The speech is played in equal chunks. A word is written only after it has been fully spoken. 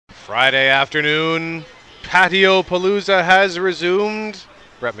Friday afternoon, Patio Palooza has resumed.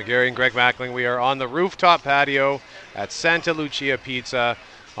 Brett McGarry and Greg Mackling, we are on the rooftop patio at Santa Lucia Pizza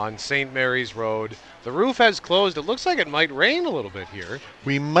on St. Mary's Road. The roof has closed. It looks like it might rain a little bit here.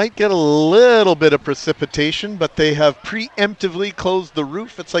 We might get a little bit of precipitation, but they have preemptively closed the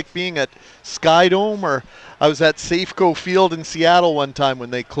roof. It's like being at Skydome, or I was at Safeco Field in Seattle one time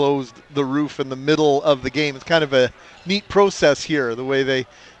when they closed the roof in the middle of the game. It's kind of a neat process here, the way they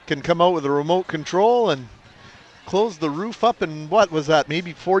can come out with a remote control and close the roof up in, what was that,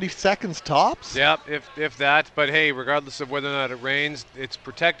 maybe 40 seconds tops? Yeah, if that. But hey, regardless of whether or not it rains, it's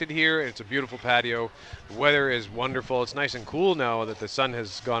protected here. It's a beautiful patio. The weather is wonderful. It's nice and cool now that the sun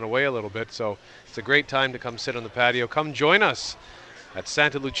has gone away a little bit. So it's a great time to come sit on the patio. Come join us at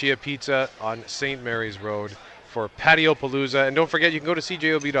Santa Lucia Pizza on St. Mary's Road for Patio Palooza. And don't forget, you can go to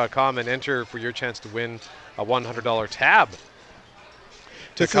cjob.com and enter for your chance to win a $100 tab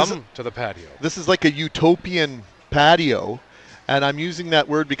to come to the patio. This is like a utopian patio, and I'm using that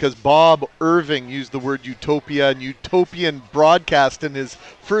word because Bob Irving used the word utopia and utopian broadcast in his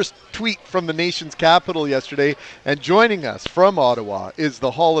first tweet from the nation's capital yesterday. And joining us from Ottawa is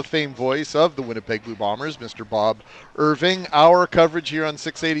the Hall of Fame voice of the Winnipeg Blue Bombers, Mr. Bob Irving. Our coverage here on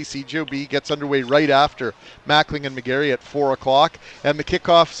 680 CJOB gets underway right after Mackling and McGarry at 4 o'clock, and the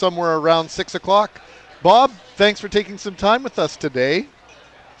kickoff somewhere around 6 o'clock. Bob, thanks for taking some time with us today.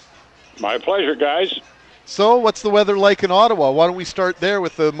 My pleasure, guys. So, what's the weather like in Ottawa? Why don't we start there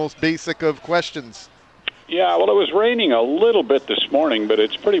with the most basic of questions? Yeah, well, it was raining a little bit this morning, but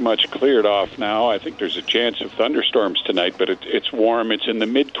it's pretty much cleared off now. I think there's a chance of thunderstorms tonight, but it's warm. It's in the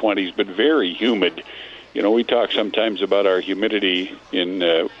mid-20s, but very humid. You know, we talk sometimes about our humidity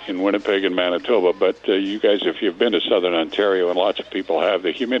in Winnipeg and Manitoba, but you guys, if you've been to Southern Ontario, and lots of people have,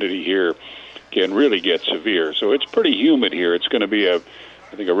 the humidity here can really get severe. So it's pretty humid here. It's going to be a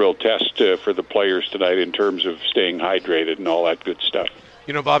real test for the players tonight in terms of staying hydrated and all that good stuff.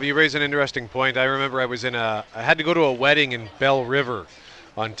 You know, Bob, you raise an interesting point. I remember I had to go to a wedding in Bell River,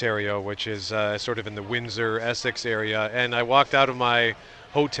 Ontario, which is sort of in the Windsor, Essex area, and I walked out of my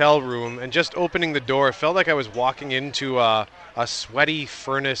hotel room, and just opening the door, it felt like I was walking into a sweaty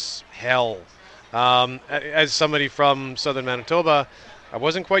furnace hell. As somebody from Southern Manitoba, I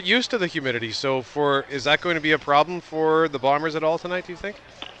wasn't quite used to the humidity. So is that going to be a problem for the Bombers at all tonight, do you think?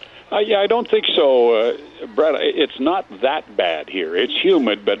 Yeah, I don't think so, Brett. It's not that bad here. It's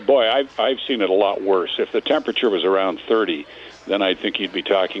humid, but boy, I've seen it a lot worse. If the temperature was around 30, then I think you'd be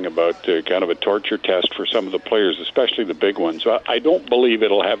talking about kind of a torture test for some of the players, especially the big ones. So I don't believe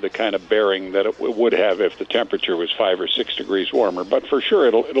it'll have the kind of bearing that it would have if the temperature was 5 or 6 degrees warmer. But for sure,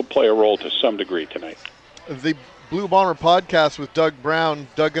 it'll play a role to some degree tonight. The Blue Bomber podcast with Doug Brown.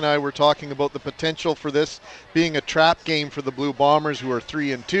 Doug and I were talking about the potential for this being a trap game for the Blue Bombers, who are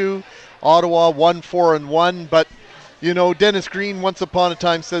 3-2. Ottawa 1-4-1. But you know, Dennis Green once upon a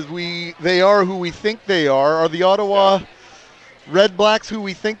time says they are who we think they are. Are the Ottawa Red Blacks who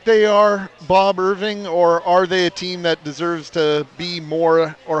we think they are, Bob Irving, or are they a team that deserves to be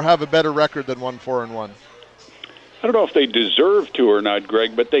more or have a better record than 1-4-1? I don't know if they deserve to or not,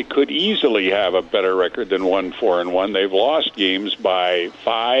 Greg, but they could easily have a better record than 1-4-1. They've lost games by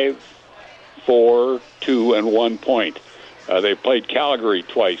 5, 4, 2, and 1 point. They played Calgary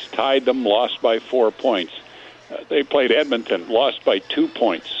twice, tied them, lost by 4 points. They played Edmonton, lost by 2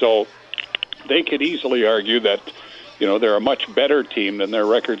 points. So they could easily argue that, you know, they're a much better team than their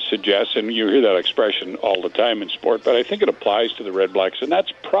record suggests, and you hear that expression all the time in sport, but I think it applies to the Red Blacks, and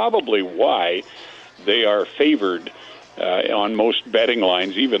that's probably why they are favored on most betting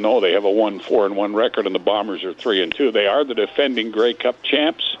lines, even though they have a 1-4-1 record and the Bombers are 3-2. They are the defending Grey Cup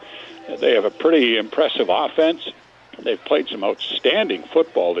champs. They have a pretty impressive offense. They've played some outstanding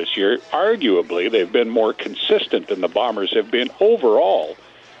football this year. Arguably, they've been more consistent than the Bombers have been overall,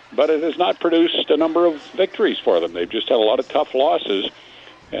 but it has not produced a number of victories for them. They've just had a lot of tough losses,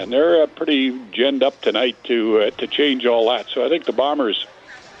 and they're pretty ginned up tonight to change all that. So I think the Bombers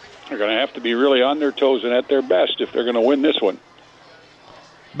are going to have to be really on their toes and at their best if they're going to win this one.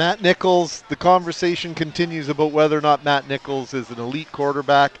 Matt Nichols, the conversation continues about whether or not Matt Nichols is an elite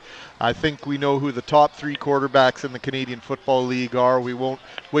quarterback. I think we know who the top 3 quarterbacks in the Canadian Football League are. We won't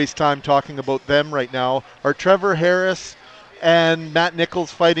waste time talking about them right now. Are Trevor Harris and Matt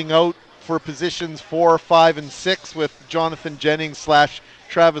Nichols fighting out for positions 4, 5, and 6 with Jonathan Jennings /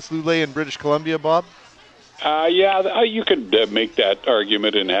 Travis Lulay in British Columbia, Bob? Yeah, you could make that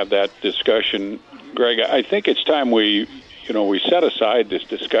argument and have that discussion, Greg. I think it's time we set aside this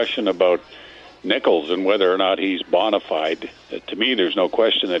discussion about Nichols and whether or not he's bona fide. To me, there's no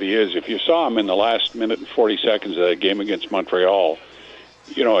question that he is. If you saw him in the last minute and 40 seconds of that game against Montreal,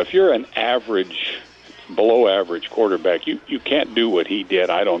 if you're an average, below average quarterback, you can't do what he did,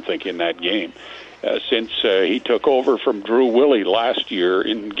 I don't think, in that game. Since he took over from Drew Willie last year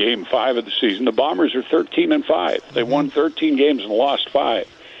in Game 5 of the season, the Bombers are 13-5. They won 13 games and lost 5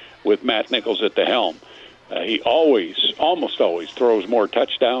 with Matt Nichols at the helm. He almost always throws more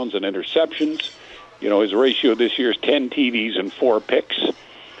touchdowns and interceptions. His ratio this year is 10 TDs and 4 picks.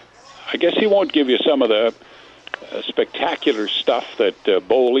 I guess he won't give you some of the spectacular stuff that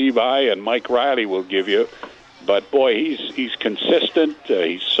Bo Levi and Mike Riley will give you. But, boy, he's consistent,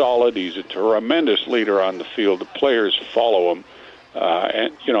 he's solid, he's a tremendous leader on the field. The players follow him.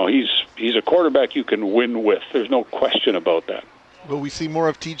 And he's a quarterback you can win with. There's no question about that. Will we see more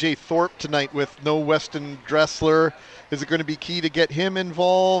of TJ Thorpe tonight with no Weston Dressler? Is it going to be key to get him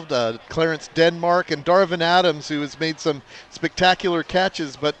involved? Clarence Denmark and Darvin Adams, who has made some spectacular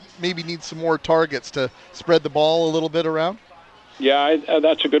catches, but maybe needs some more targets to spread the ball a little bit around? Yeah,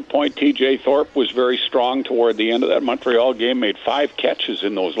 that's a good point. T.J. Thorpe was very strong toward the end of that Montreal game, made 5 catches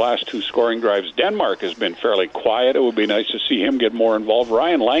in those last 2 scoring drives. Denmark has been fairly quiet. It would be nice to see him get more involved.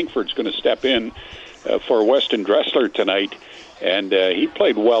 Ryan Langford's going to step in for Weston Dressler tonight, and he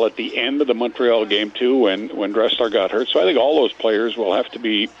played well at the end of the Montreal game, too, when Dressler got hurt. So I think all those players will have to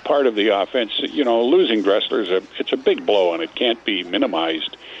be part of the offense. Losing Dressler, it's a big blow, and it can't be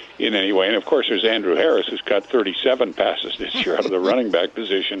minimized in any way. And, of course, there's Andrew Harris, who's got 37 passes this year out of the running back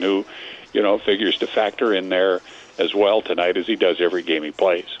position, who, figures to factor in there as well tonight as he does every game he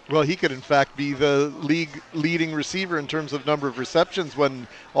plays. Well, he could, in fact, be the league leading receiver in terms of number of receptions when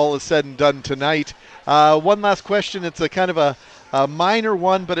all is said and done tonight. One last question. It's a kind of a minor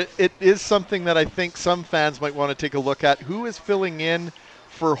one, but it is something that I think some fans might want to take a look at. Who is filling in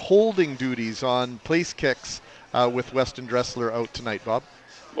for holding duties on place kicks with Weston Dressler out tonight, Bob?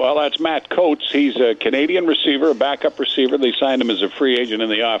 Well, that's Matt Coates. He's a Canadian receiver, a backup receiver. They signed him as a free agent in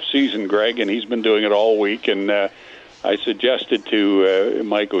the off-season, Greg, and he's been doing it all week. And I suggested to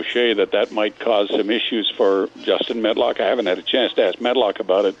Mike O'Shea that might cause some issues for Justin Medlock. I haven't had a chance to ask Medlock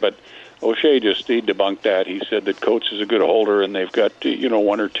about it, but O'Shea he debunked that. He said that Coates is a good holder, and they've got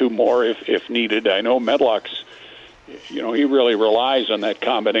 1 or 2 more if needed. I know Medlock's. He really relies on that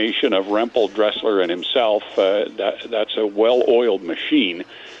combination of Rempel, Dressler, and himself. That's a well-oiled machine.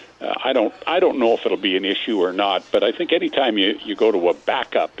 I don't know if it'll be an issue or not, but I think anytime you go to a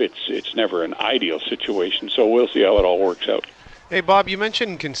backup, it's never an ideal situation. So we'll see how it all works out. Hey, Bob, you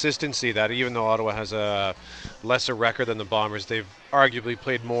mentioned consistency, that even though Ottawa has a lesser record than the Bombers, they've arguably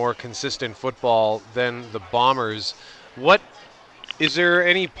played more consistent football than the Bombers. Is there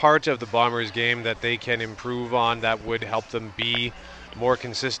any part of the Bombers game that they can improve on that would help them be more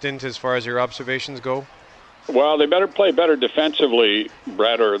consistent as far as your observations go? Well, they better play better defensively,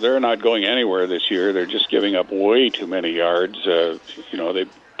 Brett, or they're not going anywhere this year. They're just giving up way too many yards. They're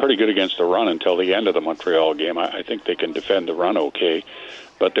pretty good against the run until the end of the Montreal game. I think they can defend the run okay,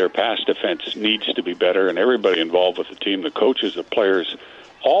 but their pass defense needs to be better, and everybody involved with the team, the coaches, the players,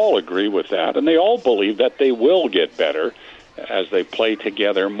 all agree with that, and they all believe that they will get better as they play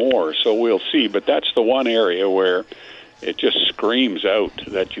together more. So we'll see. But that's the one area where it just screams out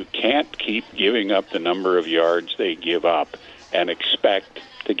that you can't keep giving up the number of yards they give up and expect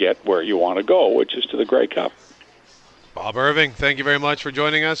to get where you want to go, which is to the Grey Cup. Bob Irving, thank you very much for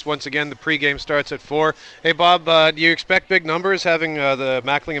joining us. Once again, the pregame starts at 4. Hey, Bob, do you expect big numbers having the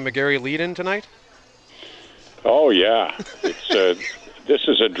Mackling and McGarry lead-in tonight? Oh, yeah. This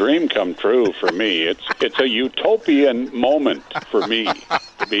is a dream come true for me. It's a utopian moment for me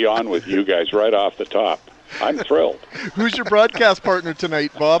to be on with you guys right off the top. I'm thrilled. Who's your broadcast partner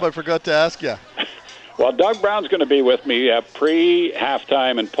tonight, Bob? I forgot to ask you. Well, Doug Brown's going to be with me pre,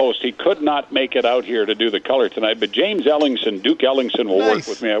 halftime, and post. He could not make it out here to do the color tonight, but James Ellingson, Duke Ellingson, will work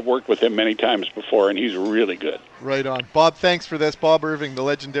with me. I've worked with him many times before, and he's really good. Right on. Bob, thanks for this. Bob Irving, the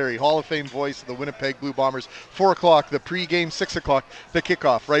legendary Hall of Fame voice of the Winnipeg Blue Bombers. 4 o'clock, the pregame, 6 o'clock, the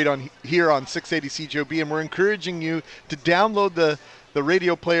kickoff, right on here on 680 CJOB. And we're encouraging you to download the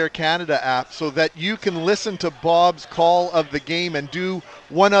Radio Player Canada app so that you can listen to Bob's call of the game and do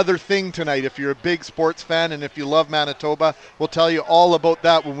one other thing tonight. If you're a big sports fan and if you love Manitoba, we'll tell you all about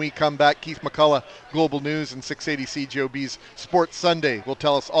that when we come back. Keith McCullough, Global News, and 680 CJOB's Sports Sunday will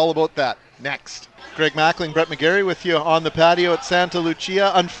tell us all about that next. Greg Mackling, Brett McGarry with you on the patio at Santa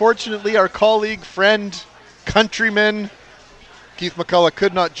Lucia. Unfortunately, our colleague, friend, countryman, Keith McCullough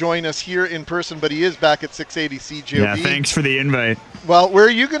could not join us here in person, but he is back at 680 CJOB. Yeah, thanks for the invite. Well, where are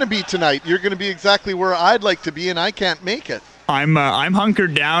you going to be tonight? You're going to be exactly where I'd like to be, and I can't make it. I'm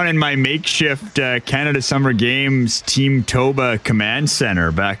hunkered down in my makeshift Canada Summer Games Team Toba Command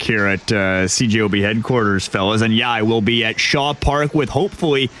Center back here at CJOB headquarters, fellas. And yeah, I will be at Shaw Park with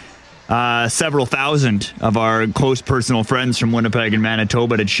hopefully several thousand of our close personal friends from Winnipeg and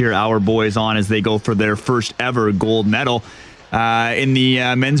Manitoba to cheer our boys on as they go for their first ever gold medal in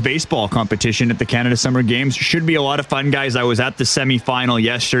the men's baseball competition at the Canada Summer Games. Should be a lot of fun, guys. I was at the semifinal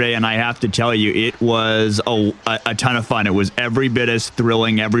yesterday, and I have to tell you, it was a ton of fun. It was every bit as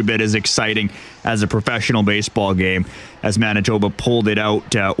thrilling, every bit as exciting as a professional baseball game as Manitoba pulled it out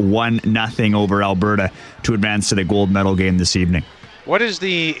 1-0 over Alberta to advance to the gold medal game this evening. What is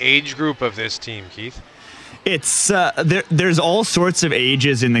the age group of this team, Keith? It's there's all sorts of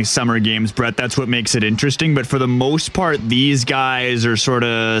ages in the summer games, Brett. That's what makes it interesting. But for the most part, these guys are sort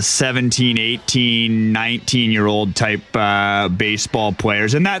of 17, 18, 19-year-old type baseball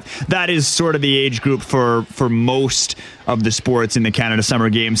players. And that is sort of the age group for most of the sports in the Canada Summer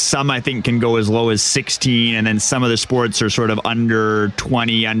Games. Some, I think, can go as low as 16, and then some of the sports are sort of under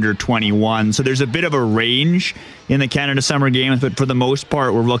 20, under 21. So there's a bit of a range in the Canada Summer Games, but for the most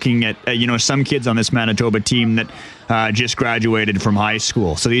part, we're looking at some kids on this Manitoba team that just graduated from high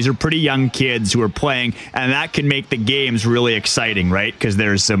school. So these are pretty young kids who are playing, and that can make the games really exciting, right? Because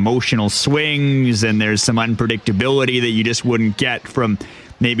there's emotional swings and there's some unpredictability that you just wouldn't get from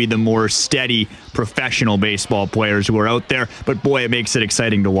maybe the more steady professional baseball players who are out there. But boy, it makes it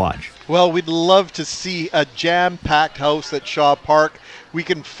exciting to watch. Well, we'd love to see a jam-packed house at Shaw Park. We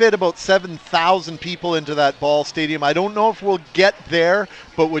can fit about 7,000 people into that ball stadium. I don't know if we'll get there,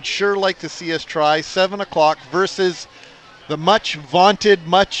 but would sure like to see us try. 7 o'clock versus the much vaunted,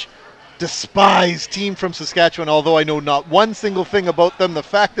 much despised team from Saskatchewan, although I know not one single thing about them. The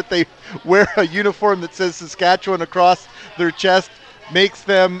fact that they wear a uniform that says Saskatchewan across their chest makes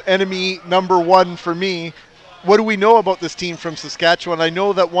them enemy number one for me. What do we know about this team from Saskatchewan? I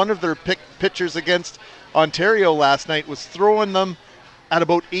know that one of their pitchers against Ontario last night was throwing them at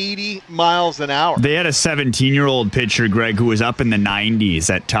about 80 miles an hour. They had a 17-year-old pitcher, Greg, who was up in the 90s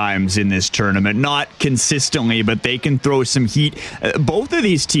at times in this tournament. Not consistently, but they can throw some heat. Both of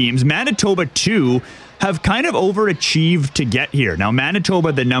these teams, Manitoba too, have kind of overachieved to get here. Now,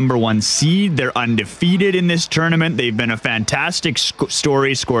 Manitoba, the number one seed, they're undefeated in this tournament. They've been a fantastic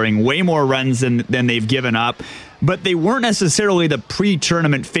story, scoring way more runs than they've given up. But they weren't necessarily the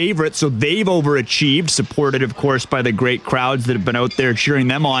pre-tournament favorite, so they've overachieved, supported, of course, by the great crowds that have been out there cheering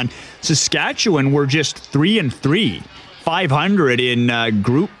them on. Saskatchewan were just 3-3, 500 in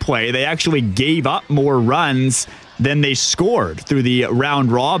group play. They actually gave up more runs than they scored through the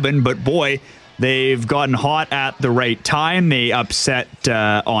round robin, but boy, they've gotten hot at the right time. They upset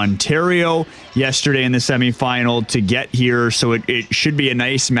Ontario yesterday in the semifinal to get here, so it should be a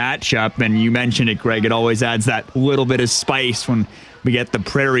nice matchup. And you mentioned it, Greg. It always adds that little bit of spice when we get the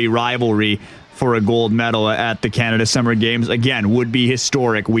Prairie rivalry for a gold medal at the Canada Summer Games. Again, would be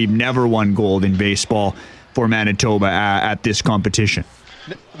historic. We've never won gold in baseball for Manitoba at this competition.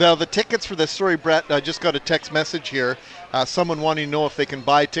 Now, the tickets for this story, Brett, I just got a text message here. Someone wanting to know if they can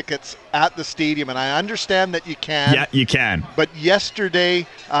buy tickets at the stadium, and I understand that you can. Yeah, you can. But yesterday,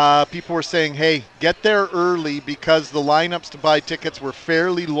 people were saying, hey, get there early because the lineups to buy tickets were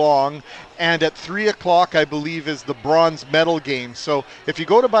fairly long, and at 3 o'clock, I believe, is the bronze medal game. So if you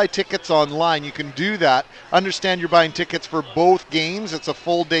go to buy tickets online, you can do that. Understand you're buying tickets for both games. It's a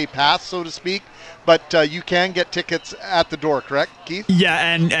full-day pass, so to speak. But you can get tickets at the door, correct, Keith? Yeah,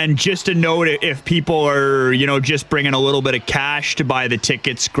 and just a note, if people are, just bringing a little bit of cash to buy the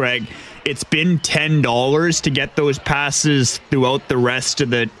tickets, Greg, it's been $10 to get those passes throughout the rest of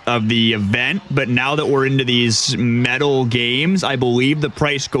the event. But now that we're into these medal games, I believe the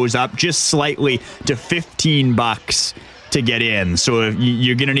price goes up just slightly to $15 to get in. So if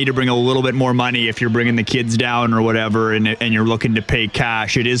you're going to need to bring a little bit more money if you're bringing the kids down or whatever, and you're looking to pay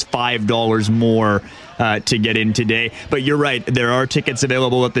cash. It is $5 more to get in today. But you're right, there are tickets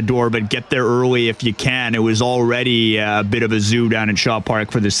available at the door, but get there early if you can. It was already a bit of a zoo down at Shaw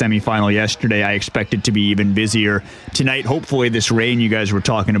Park for the semifinal yesterday. I expect it to be even busier tonight. Hopefully this rain you guys were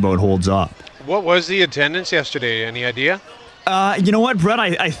talking about holds up. What was the attendance yesterday? Any idea? You know what, Brett?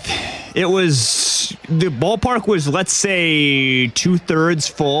 It was, the ballpark was, let's say, 2/3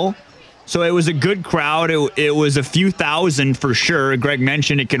 full. So it was a good crowd. It was a few thousand for sure. Greg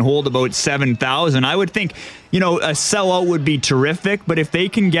mentioned it can hold about 7,000. I would think, a sellout would be terrific, but if they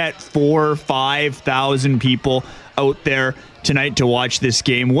can get 4,000 or 5,000 people out there tonight to watch this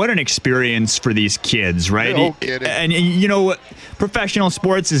game. What an experience for these kids, right? No kidding. And you know, professional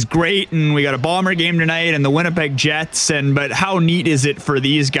sports is great, and we got a Bomber game tonight and the Winnipeg Jets, but how neat is it for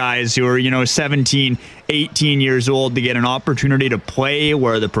these guys who are, 17, 18 years old to get an opportunity to play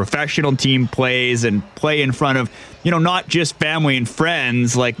where the professional team plays and play in front of, not just family and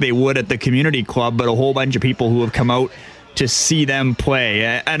friends like they would at the community club, but a whole bunch of people who have come out to see them play.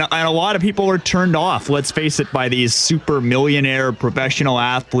 And a lot of people are turned off, let's face it, by these super millionaire professional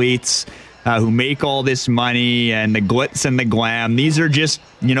athletes who make all this money and the glitz and the glam. These are just,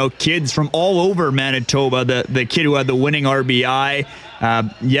 kids from all over Manitoba. The kid who had the winning RBI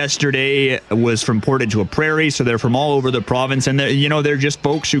yesterday was from Portage-la-Prairie, so they're from all over the province. And they're just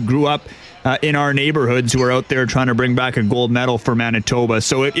folks who grew up in our neighborhoods who are out there trying to bring back a gold medal for Manitoba.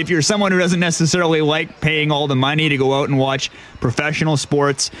 So if you're someone who doesn't necessarily like paying all the money to go out and watch professional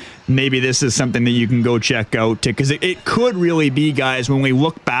sports, maybe this is something that you can go check out, because it could really be, guys, when we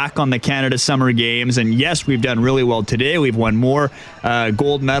look back on the Canada Summer Games, and yes, we've done really well today. We've won more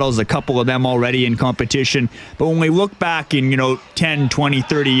gold medals, a couple of them already in competition. But when we look back in, 10, 20,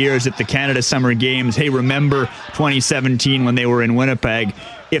 30 years at the Canada Summer Games, hey, remember 2017 when they were in Winnipeg?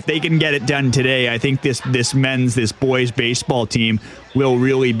 If they can get it done today, I think this boys baseball team will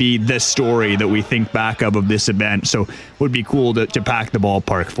really be the story that we think back of this event. So it would be cool to pack the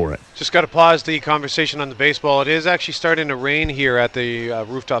ballpark for it. Just got to pause the conversation on the baseball. It is actually starting to rain here at the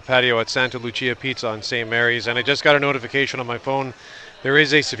rooftop patio at Santa Lucia Pizza on St. Mary's, and I just got a notification on my phone. There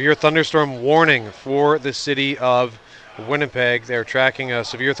is a severe thunderstorm warning for the city of Winnipeg. They're tracking a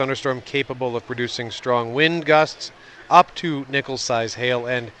severe thunderstorm capable of producing strong wind gusts up to nickel-size hail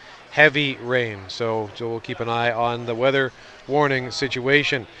and heavy rain. So we'll keep an eye on the weather warning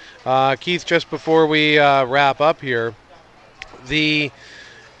situation. Keith, just before we wrap up here,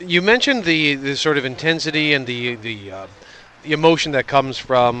 you mentioned the sort of intensity and the emotion that comes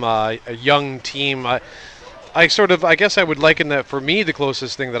from a young team. I guess I would liken that, for me, the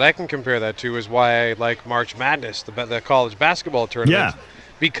closest thing that I can compare that to is why I like March Madness, the college basketball tournament,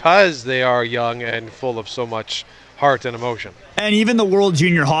 because they are young and full of so much heart and emotion. And even the World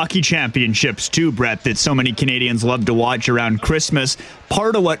Junior Hockey Championships too, Brett, that so many Canadians love to watch around Christmas.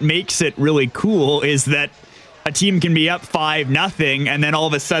 Part of what makes it really cool is that a team can be up 5-0, and then all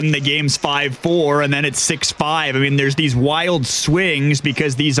of a sudden the game's 5-4, and then it's 6-5. I mean, there's these wild swings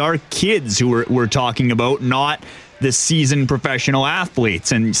because these are kids who we're talking about, not the seasoned professional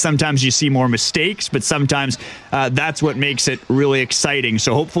athletes. And sometimes you see more mistakes, but sometimes that's what makes it really exciting.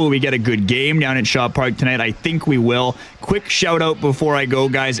 So hopefully we get a good game down at Shaw Park tonight. I think we will. Quick shout out before I go,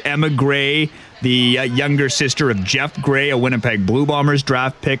 guys. Emma Gray, the younger sister of Jeff Gray, a Winnipeg Blue Bombers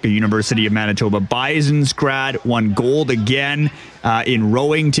draft pick, a University of Manitoba Bisons grad, won gold again in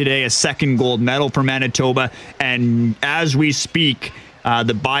rowing today, a second gold medal for Manitoba. And as we speak,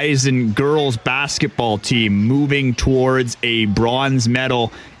 the Bison girls basketball team moving towards a bronze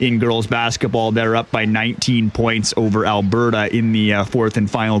medal in girls basketball. They're up by 19 points over Alberta in the fourth and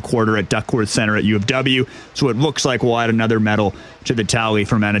final quarter at Duckworth Center at U of W. So it looks like we'll add another medal to the tally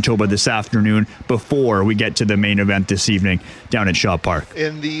for Manitoba this afternoon before we get to the main event this evening down at Shaw Park.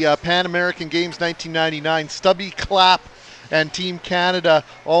 In the Pan American Games 1999, Stubby Clapp and Team Canada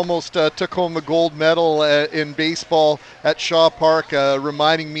almost took home the gold medal in baseball at Shaw Park,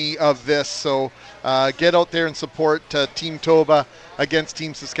 reminding me of this. So get out there and support Team Toba against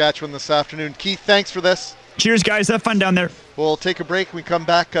Team Saskatchewan this afternoon. Keith, thanks for this. Cheers, guys. Have fun down there. We'll take a break. When we come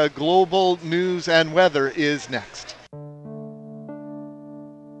back, global news and weather is next.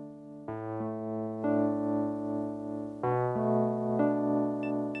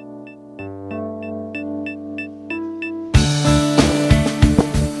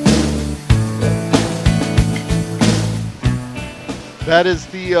 That is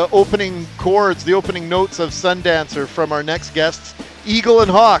the opening chords, the opening notes of Sundancer from our next guests, Eagle and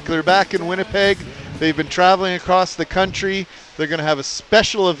Hawk. They're back in Winnipeg. They've been traveling across the country. They're going to have a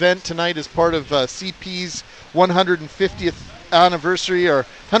special event tonight as part of CP's 150th anniversary or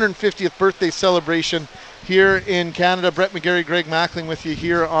 150th birthday celebration here in Canada. Brett McGarry, Greg Mackling with you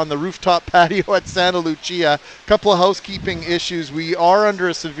here on the rooftop patio at Santa Lucia. A couple of housekeeping issues. We are under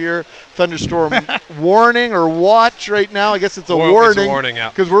a severe thunderstorm warning or watch right now. I guess it's a warning. It's a warning, yeah.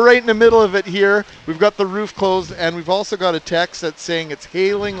 Because we're right in the middle of it here. We've got the roof closed, and we've also got a text that's saying it's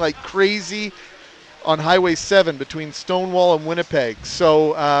hailing like crazy on Highway 7 between Stonewall and Winnipeg.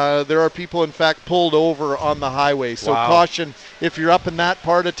 So there are people, in fact, pulled over on the highway. So caution if you're up in that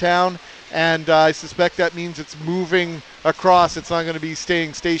part of town. And I suspect that means it's moving across. It's not going to be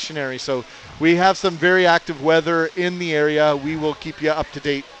staying stationary. So we have some very active weather in the area. We will keep you up to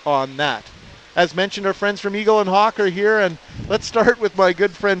date on that. As mentioned, our friends from Eagle and Hawk are here, and let's start with my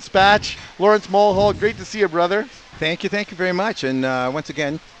good friend Spatch, Lawrence Mulhall. Great to see you, brother. Thank you very much. And once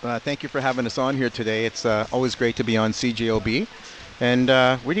again, thank you for having us on here today. It's always great to be on CJOB. And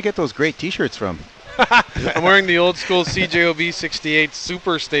where do you get those great T-shirts from? I'm wearing the old school CJOB 68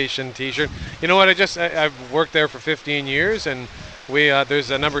 Superstation T-shirt. You know what? I've worked there for 15 years, and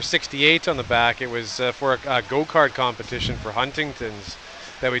there's a number 68 on the back. It was for a go-kart competition for Huntington's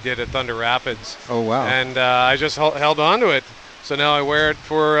that we did at Thunder Rapids. Oh wow! And I just held on to it, so now I wear it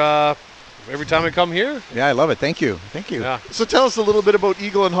for every time I come here. Yeah, I love it. Thank you. Yeah. So tell us a little bit about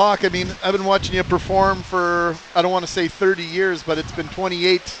Eagle and Hawk. I mean, I've been watching you perform for, I don't want to say 30 years, but it's been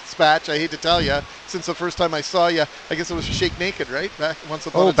 28, Spatch, I hate to tell you, since the first time I saw you. I guess it was Shake Naked, right?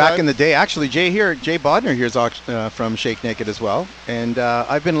 Back in the day. Actually, Jay Bodner here is from Shake Naked as well. And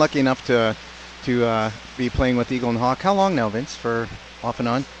I've been lucky enough to be playing with Eagle and Hawk. How long now, Vince, for off and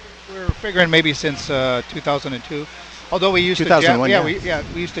on? We're figuring maybe since 2002. Although we used to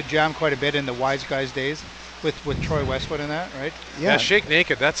we used to jam quite a bit in the Wise Guys days with Troy Westwood and that, right? Yeah, Shake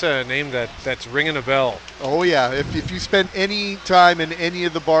Naked, that's a name that's ringing a bell. Oh yeah, if you spent any time in any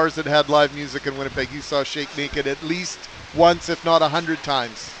of the bars that had live music in Winnipeg, you saw Shake Naked at least once, if not 100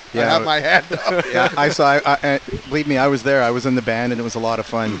 times. Yeah, I have my hand up. Yeah, I saw. Believe me, I was there. I was in the band, and it was a lot of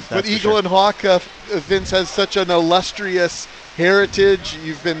fun. But Eagle and Hawk, Vince, has such an illustrious heritage.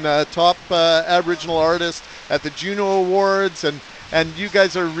 You've been top Aboriginal artist at the Juno Awards, and you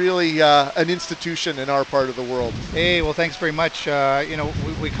guys are really an institution in our part of the world. Hey, well, thanks very much.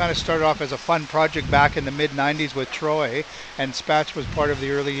 We kind of started off as a fun project back in the mid-'90s with Troy, and Spatch was part of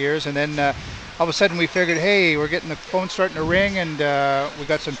the early years, and then all of a sudden we figured, hey, we're getting the phone starting to ring, and we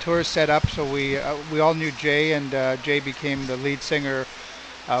got some tours set up, so we all knew Jay, and Jay became the lead singer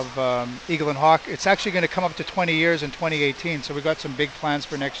of Eagle and Hawk. It's actually going to come up to 20 years in 2018, so we got some big plans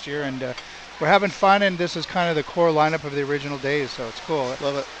for next year, and we're having fun, and this is kind of the core lineup of the original days, so it's cool.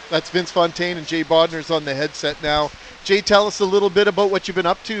 Love it. That's Vince Fontaine, and Jay Bodner's on the headset now. Jay, tell us a little bit about what you've been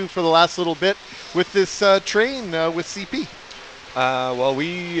up to for the last little bit with this train with CP. Well,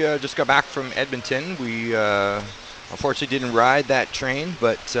 we just got back from Edmonton. We unfortunately didn't ride that train,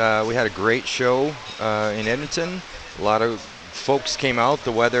 but we had a great show in Edmonton. A lot of folks came out.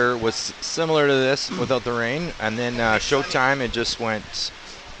 The weather was similar to this without the rain, and then showtime, it just went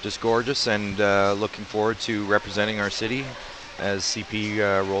gorgeous, and looking forward to representing our city as CP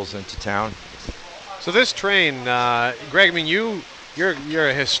rolls into town. So this train, Greg, I mean, you're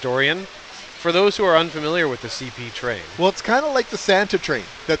a historian. For those who are unfamiliar with the CP train. Well, it's kind of like the Santa train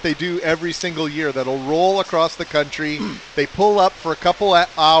that they do every single year that'll roll across the country. They pull up for a couple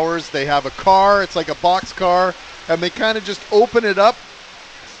hours. They have a car. It's like a box car. And they kind of just open it up.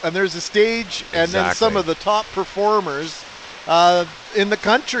 And there's a stage. And then some of the top performers in the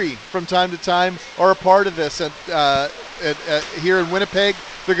country from time to time are a part of this. And here in Winnipeg,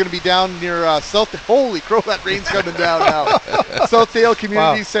 they're going to be down near South. Holy crow, that rain's coming down now. Southdale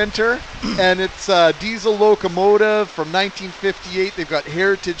Community Center, and it's a diesel locomotive from 1958. They've got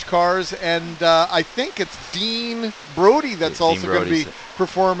heritage cars, and I think it's Dean Brody that's also going to be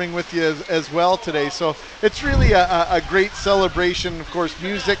performing with you as well today. So it's really a great celebration. Of course,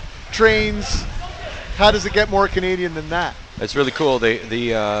 music, trains. How does it get more Canadian than that? It's really cool.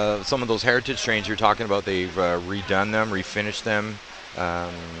 Some of those heritage trains you're talking about, they've redone them, refinished them.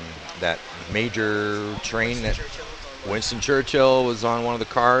 That major train that Winston Churchill was on one of the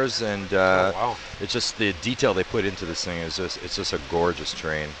cars, and it's just the detail they put into this thing it's just a gorgeous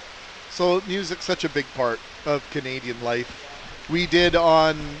train. So music's such a big part of Canadian life. We did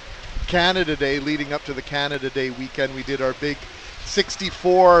on Canada Day, leading up to the Canada Day weekend, we did our big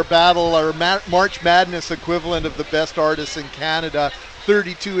 64 battle, our March Madness equivalent of the best artists in Canada.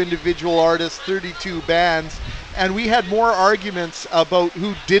 32 individual artists, 32 bands, and we had more arguments about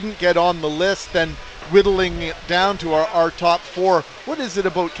who didn't get on the list than whittling it down to our top four. What is it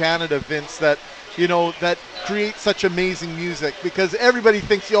about Canada, Vince, that that creates such amazing music? Because everybody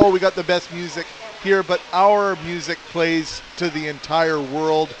thinks, we got the best music here, but our music plays to the entire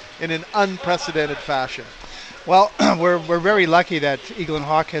world in an unprecedented fashion. Well, we're very lucky that Eagle and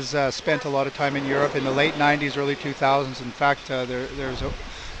Hawk has spent a lot of time in Europe in the late 90s, early 2000s. In fact, there's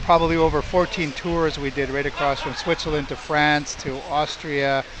probably over 14 tours we did right across from Switzerland to France to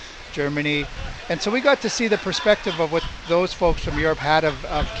Austria, Germany. And so we got to see the perspective of what those folks from Europe had of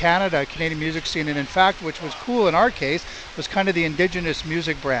Canada, Canadian music scene. And in fact, which was cool in our case, was kind of the indigenous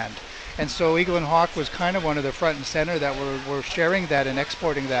music brand. And so Eagle and Hawk was kind of one of the front and center that were sharing that and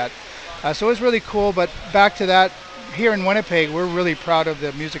exporting that. So it was really cool, but back to that, here in Winnipeg, we're really proud of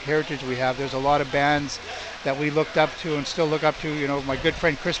the music heritage we have. There's a lot of bands that we looked up to and still look up to. You know, my good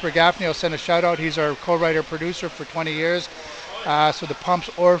friend Chris Bergaffney, I'll send a shout out. He's our co-writer producer for 20 years. So the Pumps,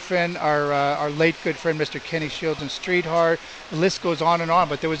 Orphan, our late good friend Mr. Kenny Shields and Streetheart. The list goes on and on.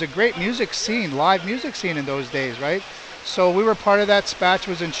 But there was a great music scene, live music scene in those days, right? So we were part of that. Spatch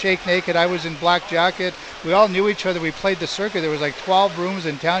was in Shake Naked. I was in Black Jacket. We all knew each other. We played the circuit. There was like 12 rooms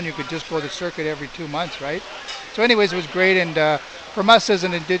in town. You could just go to the circuit every 2 months, right? So anyways, it was great. And from us as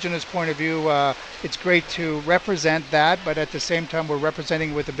an Indigenous point of view, it's great to represent that. But at the same time, we're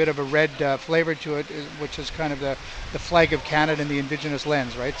representing with a bit of a red flavor to it, which is kind of the flag of Canada in the Indigenous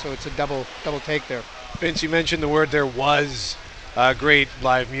lens, right? So it's a double take there. Vince, you mentioned the word there was a great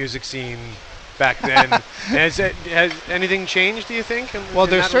live music scene back then. has anything changed, do you think? Well,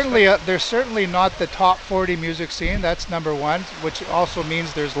 there's certainly not the top 40 music scene. That's number one, which also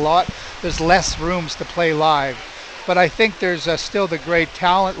means there's less rooms to play live. But I think there's still the great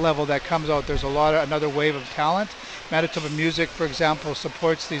talent level that comes out. There's another wave of talent. Manitoba Music, for example,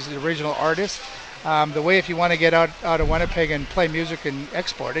 supports these original artists. The way if you want to get out of Winnipeg and play music and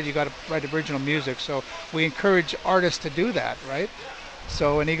export it, you got to write original music. So we encourage artists to do that, right?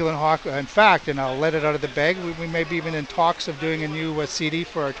 So in Eagle and Hawk, in fact, and I'll let it out of the bag, we may be even in talks of doing a new CD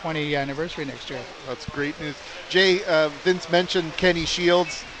for our 20th anniversary next year. That's great news. Jay, Vince mentioned Kenny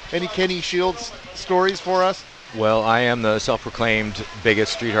Shields. Any Kenny Shields stories for us? Well, I am the self-proclaimed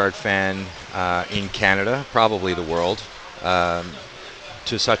biggest Streetheart fan in Canada, probably the world,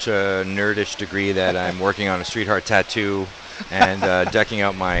 to such a nerdish degree that I'm working on a Streetheart tattoo and decking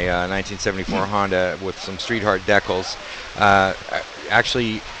out my 1974 Honda with some Streetheart decals.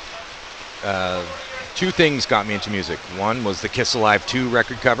 Actually, two things got me into music. One was the Kiss Alive 2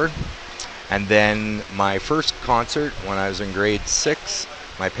 record cover, and then my first concert when I was in grade 6,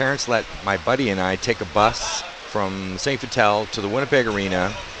 my parents let my buddy and I take a bus from St. Vital to the Winnipeg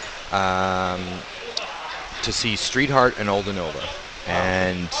Arena to see Streetheart and Old Nova.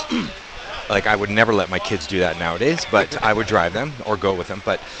 And like, I would never let my kids do that nowadays, but I would drive them or go with them.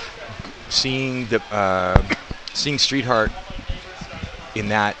 But seeing Streetheart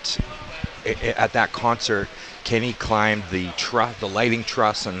at that concert, Kenny climbed the lighting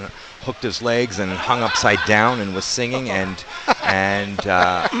truss and hooked his legs and hung upside down and was singing, and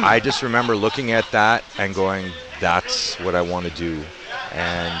I just remember looking at that and going, that's what I want to do.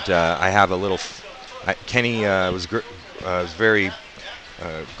 And I have a little Kenny was very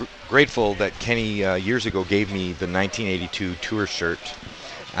grateful that Kenny years ago gave me the 1982 tour shirt.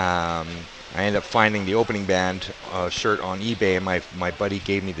 I ended up finding the opening band shirt on eBay, and my buddy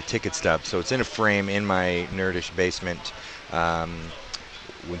gave me the ticket stub. So it's in a frame in my nerdish basement.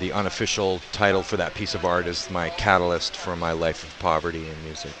 With the unofficial title for that piece of art is my catalyst for my life of poverty and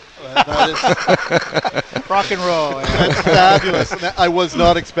music. That is rock and roll. That's fabulous. And I was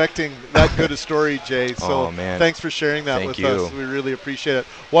not expecting that good a story, Jay. So man. Thanks for sharing that with Thank you. us. We really appreciate it.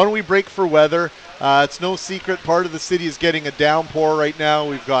 Why don't we break for weather? It's no secret part of the city is getting a downpour right now.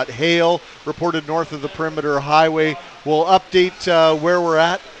 We've got hail reported north of the Perimeter Highway. We'll update where we're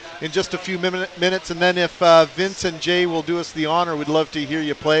at in just a few minutes, and then if Vince and Jay will do us the honor, we'd love to hear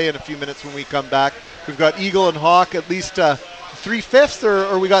you play in a few minutes when we come back. We've got Eagle and Hawk at least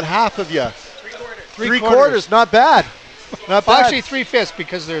 3/5, or we got half of you? Three quarters. Not bad. Not bad. Actually, 3/5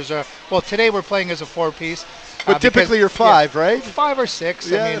 because there's today we're playing as a 4-piece. But typically you're 5, right? 5 or 6.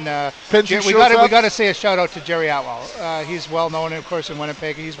 Yeah. I mean, we we got to say a shout out to Jerry Atwell. He's well known, of course, in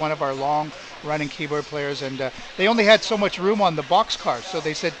Winnipeg. He's one of our long-running keyboard players, and they only had so much room on the boxcar, so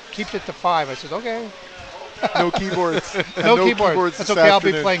they said keep it to 5. I said okay. No keyboards. no keyboards. That's okay. I'll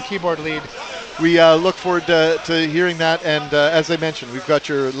be playing keyboard lead. We look forward to hearing that, and as I mentioned, we've got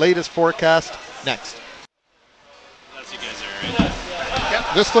your latest forecast next.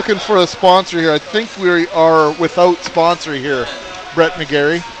 Just looking for a sponsor here. I think we are without sponsor here, Brett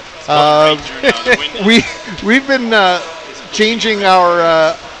McGarry. We've been changing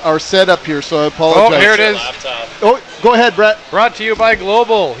our setup here, so I apologize. Oh, here it is. Oh, go ahead, Brett. Brought to you by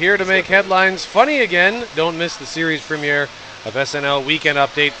Global, here to make headlines funny again. Don't miss the series premiere of SNL Weekend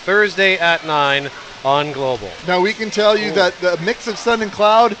Update Thursday at 9 on Global. Now we can tell you that the mix of sun and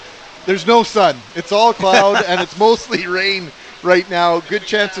cloud, there's no sun. It's all cloud and it's mostly rain right now. Good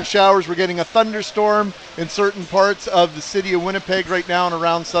chance of showers. We're getting a thunderstorm in certain parts of the city of Winnipeg right now and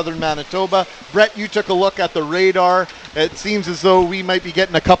around southern Manitoba. Brett, you took a look at the radar. It seems as though we might be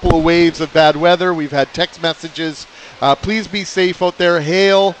getting a couple of waves of bad weather. We've had text messages. Please be safe out there.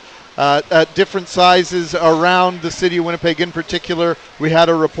 Hail at different sizes around the city of Winnipeg. In particular, we had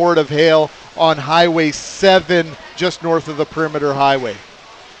a report of hail on Highway 7 just north of the Perimeter Highway.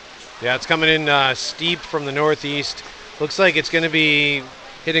 Yeah, it's coming in steep from the northeast. Looks like it's going to be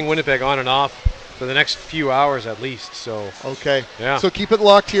hitting Winnipeg on and off for the next few hours at least. So Okay. Yeah. So keep it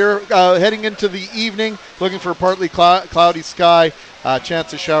locked here. Heading into the evening, looking for a partly cloudy sky.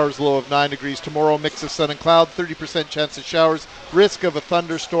 Chance of showers, low of 9 degrees. Tomorrow, mix of sun and cloud, 30% chance of showers, risk of a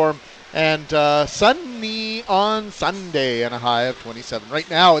thunderstorm, and sunny on Sunday and a high of 27. Right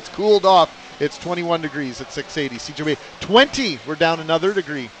now, it's cooled off. It's 21 degrees at 680 CJOB. 20, we're down another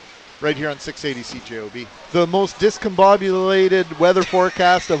degree right here on 680 CJOB. The most discombobulated weather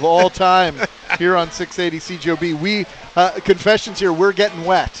forecast of all time here on 680 CJOB. We, confessions here, we're getting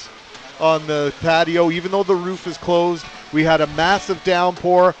wet on the patio, even though the roof is closed. We had a massive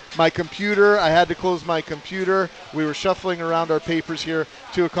downpour. My computer, I had to close my computer. We were shuffling around our papers here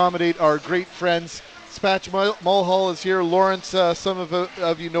to accommodate our great friends. Spatch Mulhall is here. Lawrence, some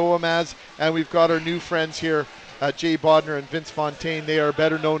of you know him as, and we've got our new friends here, Jay Bodner and Vince Fontaine. They are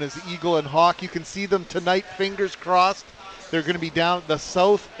better known as Eagle and Hawk. You can see them tonight, fingers crossed. They're going to be down at the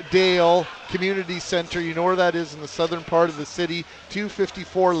Southdale Community Center. You know where that is in the southern part of the city,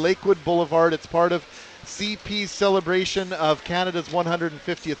 254 Lakewood Boulevard. It's part of CP's celebration of Canada's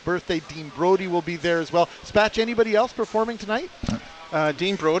 150th birthday. Dean Brody will be there as well. Spatch, anybody else performing tonight?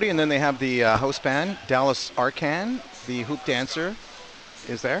 Dean Brody, and then they have the house band, Dallas Arcan, the hoop dancer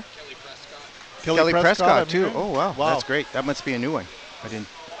is there. Kelly Prescott too. Hearing. Oh, wow. Wow. That's great. That must be a new one. I didn't.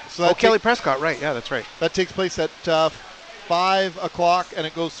 So Kelly Prescott, right. Yeah, that's right. That takes place at 5 o'clock, and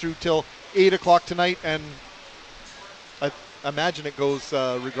it goes through till 8 o'clock tonight, and I imagine it goes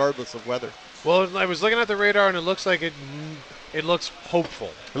regardless of weather. Well, I was looking at the radar, and it looks like it looks hopeful.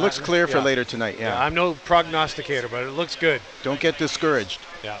 It looks clear for later tonight, yeah. I'm no prognosticator, but it looks good. Don't get discouraged.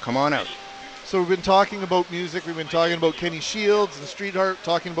 Yeah. Come on out. So we've been talking about music. We've been talking about Kenny Shields and Streetheart,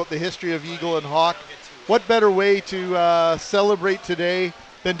 talking about the history of Eagle and Hawk. What better way to celebrate today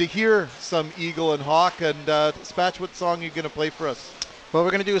than to hear some Eagle and Hawk? And Spatch, what song are you going to play for us? Well,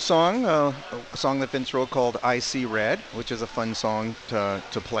 we're going to do a song that Vince wrote called I See Red, which is a fun song to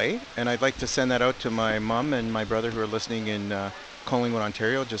play. And I'd like to send that out to my mom and my brother who are listening in Collingwood,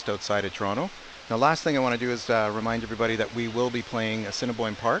 Ontario, just outside of Toronto. The last thing I want to do is remind everybody that we will be playing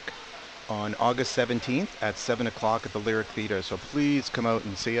Assiniboine Park on August 17th at 7 o'clock at the Lyric Theatre. So please come out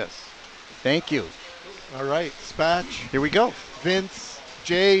and see us. Thank you. All right, Spatch, Here we go. Vince,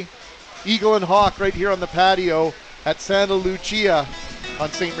 Jay, Eagle and Hawk right here on the patio at Santa Lucia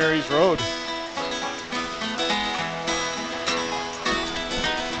on St. Mary's Road.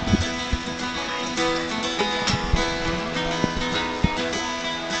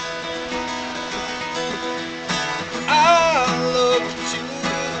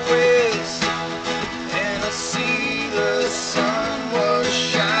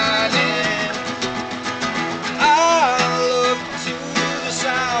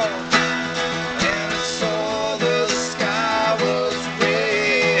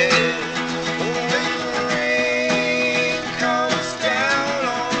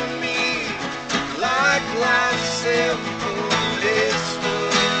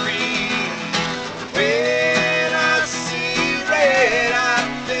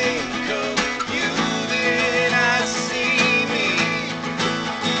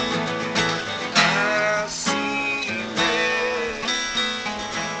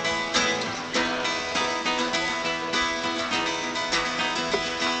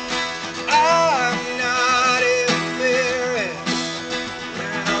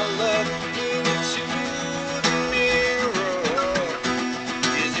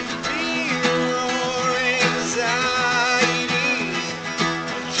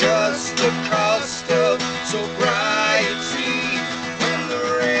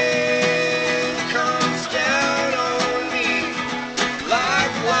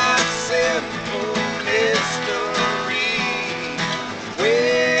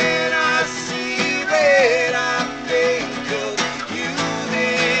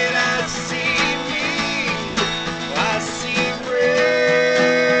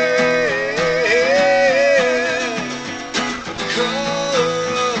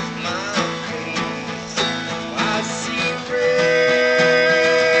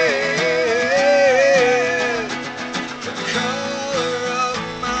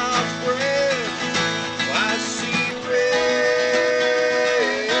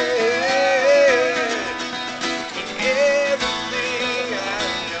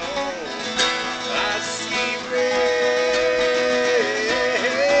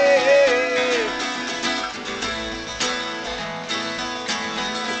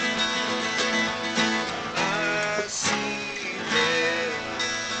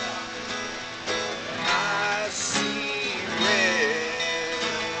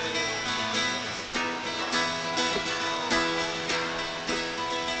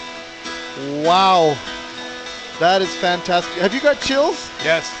 Wow. That is fantastic. Have you got chills?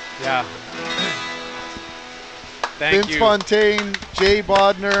 Yes. Yeah. Thank Vince you. Fontaine, Jay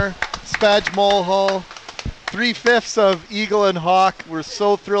Bodner, Spadge Mulhall, 3/5 of Eagle and Hawk. We're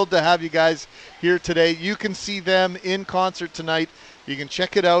so thrilled to have you guys here today. You can see them in concert tonight. You can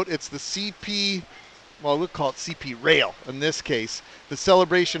check it out. It's the CP, well, we'll call it CP Rail in this case. The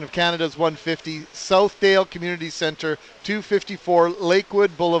celebration of Canada's 150, Southdale Community Centre, 254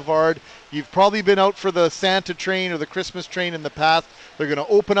 Lakewood Boulevard. You've probably been out for the Santa train or the Christmas train in the past. They're going to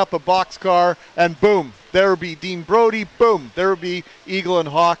open up a boxcar, and boom, there will be Dean Brody. Boom, there will be Eagle and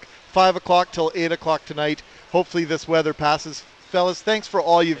Hawk. 5 o'clock till 8 o'clock tonight. Hopefully this weather passes. Fellas, thanks for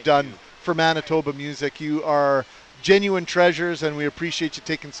all you've done for Manitoba music. You are genuine treasures, and we appreciate you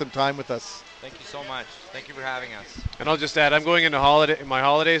taking some time with us. Thank you so much. Thank you for having us. And I'll just add, I'm going into my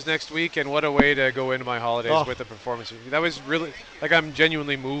holidays next week, and what a way to go into my holidays with a performance. That was really, like, I'm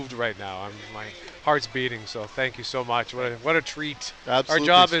genuinely moved right now. My heart's beating, so thank you so much. What a treat.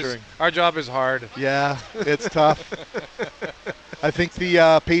 Absolutely. Our job is hard. Yeah, it's tough. I think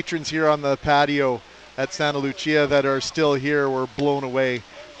the patrons here on the patio at Santa Lucia that are still here were blown away.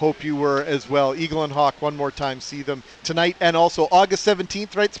 Hope you were as well. Eagle and Hawk, one more time. See them tonight and also August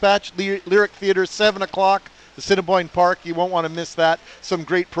 17th, right, Spatch? Lyric Theater, 7 o'clock, Assiniboine Park. You won't want to miss that. Some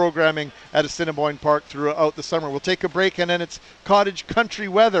great programming at Assiniboine Park throughout the summer. We'll take a break, and then it's cottage country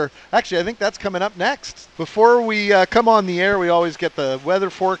weather. Actually, I think that's coming up next. Before we come on the air, we always get the weather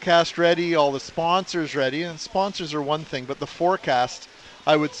forecast ready, all the sponsors ready. And sponsors are one thing, but the forecast,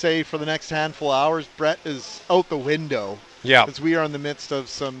 I would say, for the next handful of hours, Brett, is out the window. Yeah. Because we are in the midst of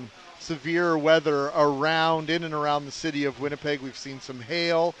some severe weather in and around the city of Winnipeg. We've seen some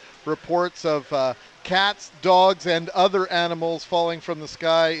hail, reports of cats, dogs, and other animals falling from the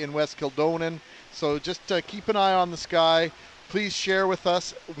sky in West Kildonan. So just keep an eye on the sky. Please share with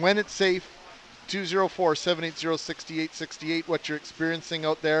us when it's safe. 204-780-6868, what you're experiencing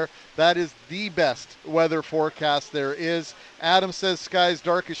out there. That is the best weather forecast there is. Adam says skies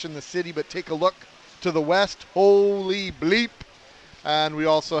darkish in the city, but take a look to the west. Holy bleep. And we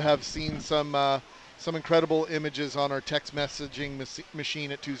also have seen some incredible images on our text messaging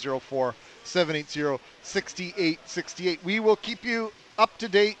machine at 204-780-6868. We will keep you up to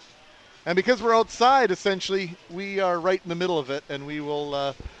date. And because we're outside, essentially, we are right in the middle of it, and we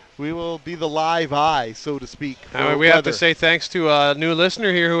will be the live eye, so to speak. We have to say thanks to a new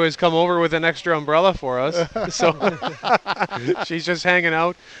listener here who has come over with an extra umbrella for us. So she's just hanging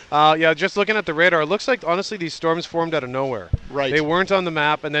out. Just looking at the radar, it looks like, honestly, these storms formed out of nowhere. Right. They weren't on the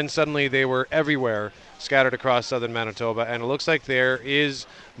map, and then suddenly they were everywhere, scattered across southern Manitoba. And it looks like there is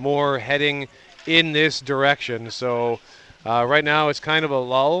more heading in this direction. So right now it's kind of a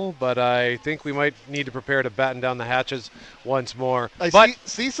lull, but I think we might need to prepare to batten down the hatches once more. I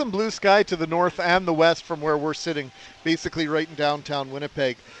see some blue sky to the north and the west from where we're sitting, basically right in downtown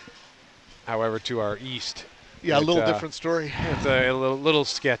Winnipeg. However, to our east. Yeah, a little different story. It's a little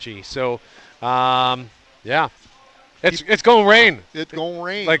sketchy. So, it's going to rain. It's going to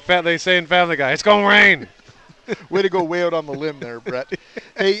rain. Like they say in Family Guy, it's going to rain. Way to go way out on the limb there, Brett.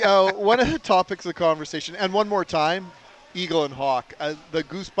 Hey, one of the topics of conversation, and one more time, Eagle and Hawk. The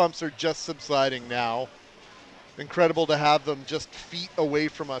goosebumps are just subsiding now. Incredible to have them just feet away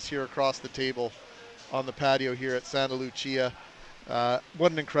from us here across the table on the patio here at Santa Lucia.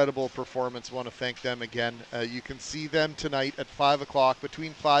 What an incredible performance. Want to thank them again. You can see them tonight at 5 o'clock,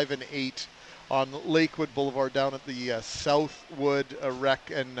 between 5 and 8 on Lakewood Boulevard down at the Southwood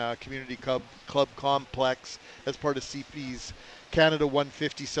Rec and Community Club Complex as part of CP's Canada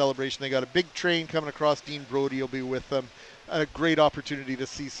 150 celebration. They got a big train coming across. Dean Brody will be with them. A great opportunity to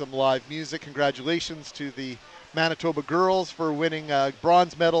see some live music. Congratulations to the Manitoba girls for winning a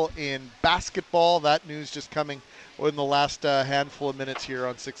bronze medal in basketball. That news just coming in the last handful of minutes here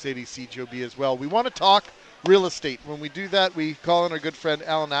on 680 CJOB as well. We want to talk real estate. When we do that, we call in our good friend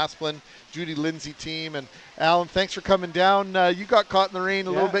Alan Asplin, Judy Lindsay team. And Alan, thanks for coming down. You got caught in the rain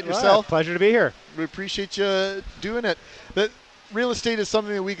a little bit yourself. Pleasure to be here. We appreciate you doing it. Real estate is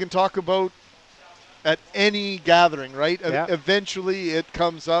something that we can talk about at any gathering, right? Yeah. Eventually it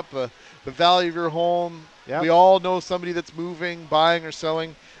comes up, the value of your home. Yeah. We all know somebody that's moving, buying or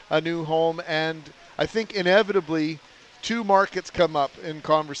selling a new home. And I think inevitably two markets come up in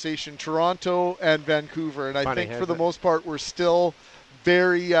conversation, Toronto and Vancouver. And I think for the most part, we're still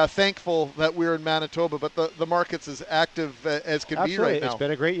very thankful that we're in Manitoba, but the market's as active as can be right now. It's been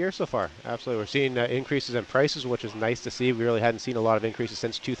a great year so far. Absolutely. We're seeing increases in prices, which is nice to see. We really hadn't seen a lot of increases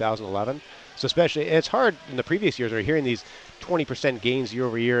since 2011. So especially, it's hard in the previous years. We're hearing these 20% gains year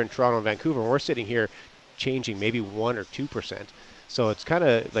over year in Toronto and Vancouver, and we're sitting here changing maybe 1 or 2%. So it's kind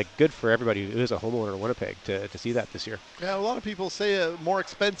of like good for everybody who is a homeowner in Winnipeg to see that this year. Yeah, a lot of people say more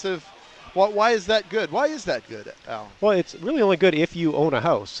expensive. Why is that good? Why is that good, Al? Well, it's really only good if you own a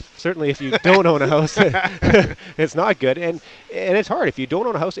house. Certainly if you don't own a house, it's not good. And it's hard. If you don't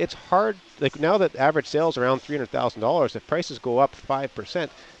own a house, it's hard. Like now that average sales around $300,000, if prices go up 5%,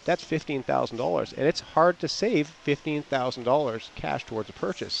 that's $15,000. And it's hard to save $15,000 cash towards a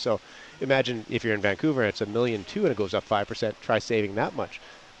purchase. So imagine if you're in Vancouver and it's $1.2 million and it goes up 5%, try saving that much.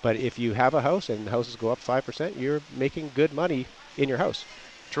 But if you have a house and houses go up 5%, you're making good money in your house.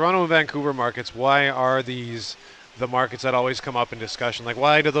 Toronto and Vancouver markets, why are these the markets that always come up in discussion? Like,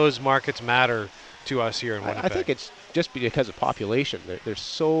 why do those markets matter to us here in Winnipeg? I think it's just because of population. There's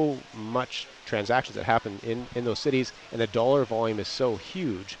so much transactions that happen in those cities, and the dollar volume is so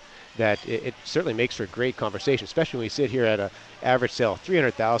huge that it certainly makes for great conversation, especially when we sit here at an average sale of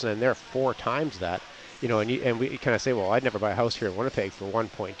 $300,000 and they're 4 times that. And we kind of say, well, I'd never buy a house here in Winnipeg for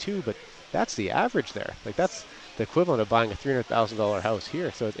 1.2, but that's the average there. Like that's the equivalent of buying a $300,000 house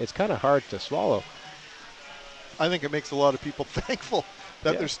here. So it's kind of hard to swallow. I think it makes a lot of people thankful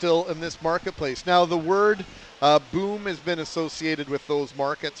that they're still in this marketplace. Now, the word boom has been associated with those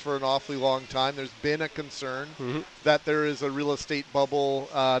markets for an awfully long time. There's been a concern that there is a real estate bubble,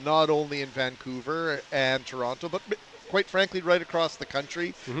 not only in Vancouver and Toronto, but quite frankly, right across the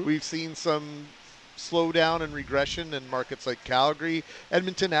country. We've seen some slowdown and regression in markets like Calgary.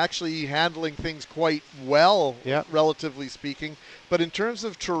 Edmonton actually handling things quite well, relatively speaking. But in terms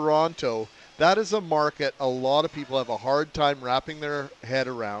of Toronto, that is a market a lot of people have a hard time wrapping their head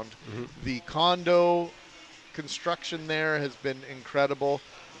around. The condo construction there has been incredible.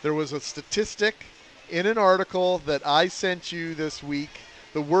 There was a statistic in an article that I sent you this week.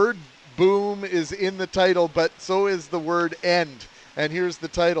 The word boom is in the title, but so is the word end. And here's the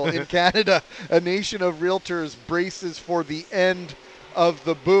title. In Canada, a nation of realtors braces for the end of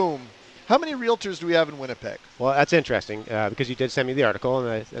the boom. How many realtors do we have in Winnipeg? Well, that's interesting because you did send me the article,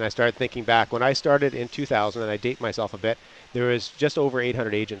 and I started thinking back. When I started in 2000, and I date myself a bit, there was just over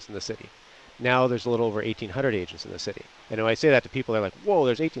 800 agents in the city. Now there's a little over 1,800 agents in the city. And when I say that to people, they're like, whoa,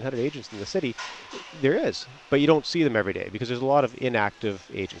 there's 1,800 agents in the city. There is, but you don't see them every day because there's a lot of inactive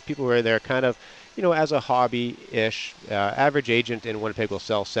agents. People who are there kind of, as a hobby-ish. Average agent in Winnipeg will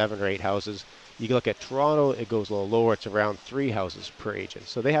sell 7 or 8 houses. You look at Toronto, it goes a little lower. It's around 3 houses per agent.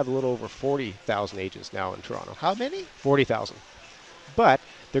 So they have a little over 40,000 agents now in Toronto. How many? 40,000. But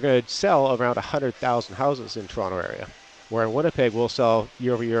they're going to sell around 100,000 houses in Toronto area, where in Winnipeg we'll sell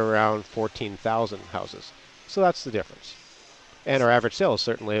year over year around 14,000 houses. So that's the difference. And our average sale is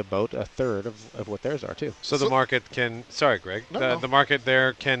certainly about a third of what theirs are too. So the market can, sorry Greg, the market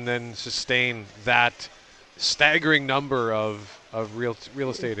there can then sustain that staggering number of real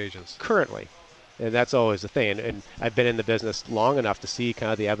estate agents. Currently. And that's always the thing. And I've been in the business long enough to see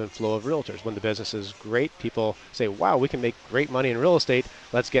kind of the ebb and flow of realtors. When the business is great, people say, wow, we can make great money in real estate.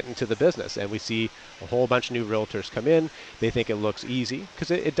 Let's get into the business. And we see a whole bunch of new realtors come in. They think it looks easy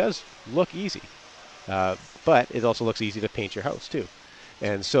because it does look easy. But it also looks easy to paint your house too.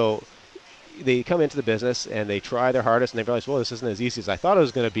 And so they come into the business and they try their hardest and they realize, well, this isn't as easy as I thought it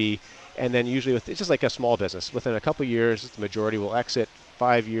was going to be. And then usually it's just like a small business. Within a couple of years, the majority will exit,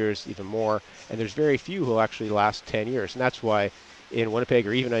 5 years, even more. And there's very few who will actually last 10 years. And that's why in Winnipeg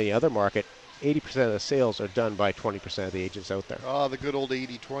or even any other market, 80% of the sales are done by 20% of the agents out there. Oh, the good old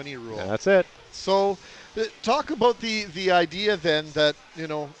 80-20 rule. Yeah, that's it. So talk about the idea then that,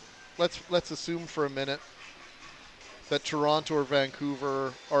 let's assume for a minute that Toronto or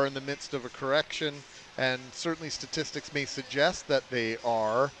Vancouver are in the midst of a correction, and certainly statistics may suggest that they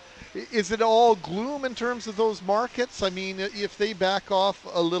are. Is it all gloom in terms of those markets? I mean, if they back off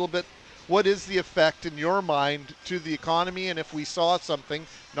a little bit, what is the effect in your mind to the economy? And if we saw something,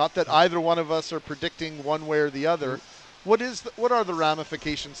 not that either one of us are predicting one way or the other, what are the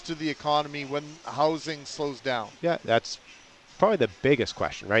ramifications to the economy when housing slows down? Yeah, that's probably the biggest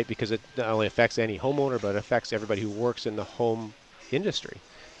question, right? Because it not only affects any homeowner, but it affects everybody who works in the home industry.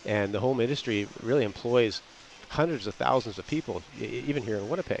 And the home industry really employs hundreds of thousands of people, even here in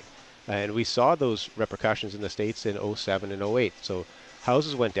Winnipeg. And we saw those repercussions in the States in 07 and 08. So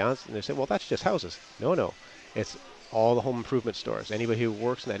houses went down, and they said, well, that's just houses. No. It's all the home improvement stores. Anybody who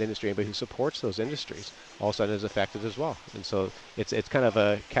works in that industry, anybody who supports those industries, all of a sudden is affected as well. And so it's kind of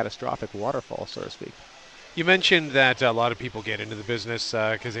a catastrophic waterfall, so to speak. You mentioned that a lot of people get into the business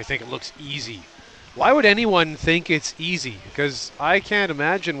because they think it looks easy. Why would anyone think it's easy? Because I can't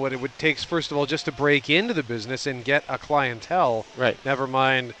imagine what it would take, first of all, just to break into the business and get a clientele. Right. Never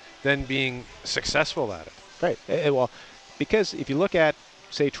mind then being successful at it. Right. Well, because if you look at,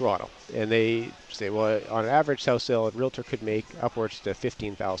 say, Toronto, and they say, well, on an average house sale, a realtor could make upwards to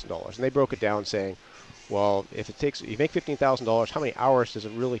 $15,000. And they broke it down saying, well, if you make $15,000, how many hours does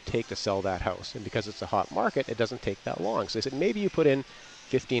it really take to sell that house? And because it's a hot market, it doesn't take that long. So they said, maybe you put in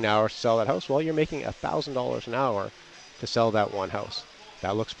 15 hours to sell that house. Well, you're making $1,000 an hour to sell that one house.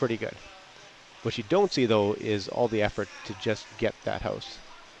 That looks pretty good. What you don't see, though, is all the effort to just get that house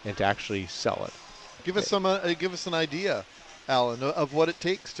and to actually sell it. Give us an idea, Alan, of what it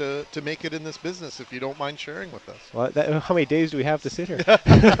takes to make it in this business, if you don't mind sharing with us. Well, how many days do we have to sit here?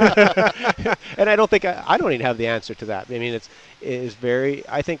 And I don't think I don't even have the answer to that. I mean,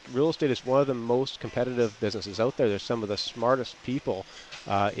 I think real estate is one of the most competitive businesses out there. There's some of the smartest people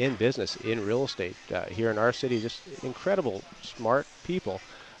in business, in real estate. Here in our city, just incredible, smart people.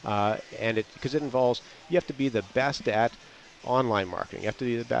 And because it involves, you have to be the best at online marketing. You have to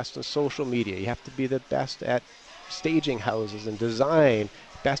be the best in social media. You have to be the best at staging houses and design,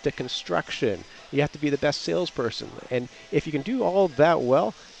 best at construction. You have to be the best salesperson. And if you can do all that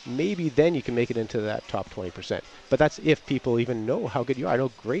well, maybe then you can make it into that top 20%. But that's if people even know how good you are. I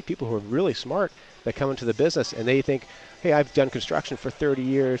know great people who are really smart that come into the business and they think, hey, I've done construction for 30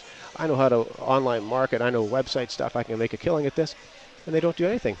 years. I know how to online market. I know website stuff. I can make a killing at this. And they don't do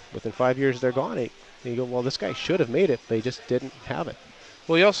anything. Within 5 years, they're gone. And you go, well, this guy should have made it. They just didn't have it.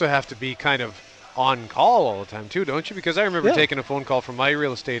 Well, you also have to be kind of on call all the time too, don't you? Because I remember taking a phone call from my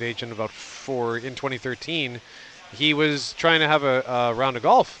real estate agent in 2013. He was trying to have a round of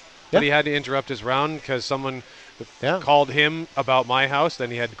golf, but he had to interrupt his round because someone called him about my house. Then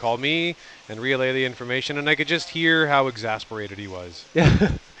he had to call me and relay the information, and I could just hear how exasperated he was.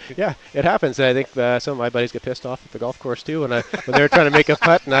 Yeah, it happens. I think some of my buddies get pissed off at the golf course too when they're trying to make a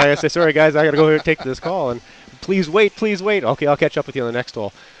putt, and I say, sorry guys, I got to go here and take this call, and please wait. Okay, I'll catch up with you on the next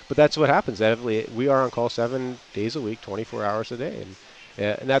hole. But that's what happens. We are on call 7 days a week, 24 hours a day.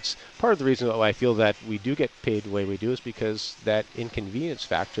 And that's part of the reason why I feel that we do get paid the way we do is because that inconvenience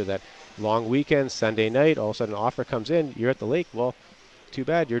factor, that long weekend, Sunday night, all of a sudden an offer comes in, you're at the lake. Well, too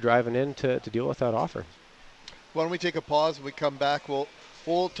bad you're driving in to deal with that offer. Why don't we take a pause? When we come back, we'll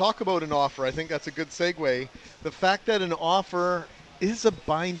talk about an offer. I think that's a good segue. The fact that an offer is a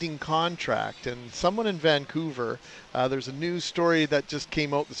binding contract, and someone in Vancouver, there's a news story that just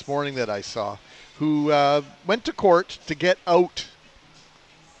came out this morning that I saw, who went to court to get out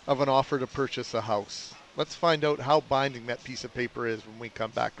of an offer to purchase a house. Let's find out how binding that piece of paper is when we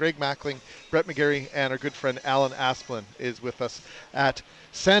come back. Greg Mackling, Brett McGarry, and our good friend Alan Asplin is with us at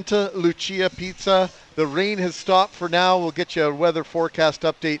Santa Lucia Pizza. The rain has stopped for now. We'll get you a weather forecast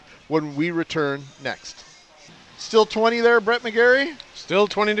update when we return next. Still 20 there, Brett McGarry? Still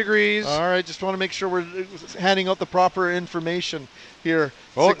 20 degrees. All right, just want to make sure we're handing out the proper information here.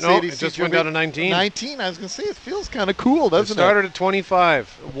 Oh, no, it just went down to 19. 19, I was going to say, it feels kind of cool, doesn't it? Started at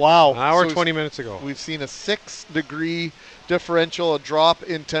 25. Wow. An hour, 20 minutes ago. We've seen a 6-degree differential, a drop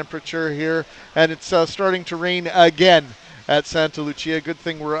in temperature here, and it's starting to rain again at Santa Lucia. Good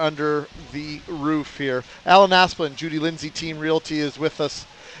thing we're under the roof here. Alan Asplin, Judy Lindsay Team Realty is with us.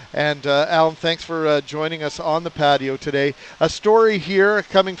 And Alan, thanks for joining us on the patio today. A story here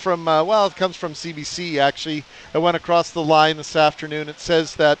coming from, it comes from CBC actually. It went across the line this afternoon. It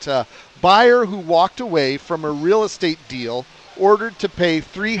says that buyer who walked away from a real estate deal ordered to pay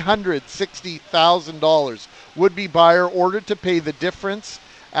 $360,000. Would-be buyer ordered to pay the difference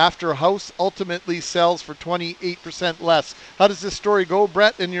after house ultimately sells for 28% less. How does this story go,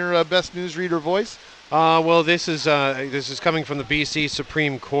 Brett, in your best newsreader voice? Well, this is coming from the BC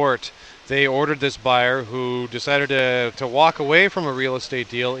Supreme Court. They ordered this buyer who decided to walk away from a real estate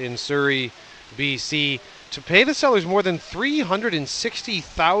deal in Surrey, BC, to pay the sellers more than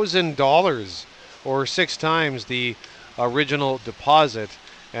 $360,000, or 6 times the original deposit.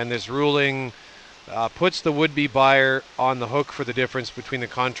 And this ruling puts the would-be buyer on the hook for the difference between the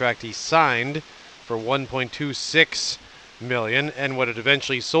contract he signed for $1.26 million and what it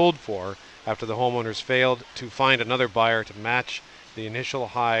eventually sold for, after the homeowners failed to find another buyer to match the initial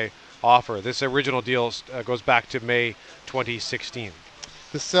high offer. This original deal goes back to May 2016.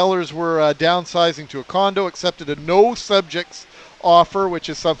 The sellers were downsizing to a condo, accepted a no subjects offer, which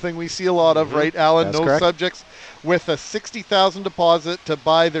is something we see a lot of, right, Alan? That's no correct. Subjects, with a $60,000 deposit to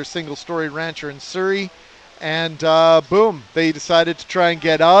buy their single-story rancher in Surrey. And boom, they decided to try and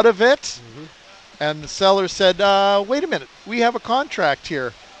get out of it. And the seller said, wait a minute, we have a contract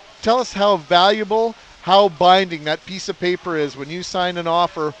here. Tell us how valuable, how binding that piece of paper is when you sign an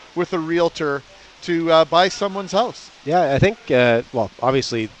offer with a realtor to buy someone's house. Yeah, I think,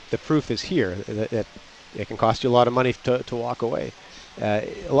 obviously the proof is here that it can cost you a lot of money to walk away.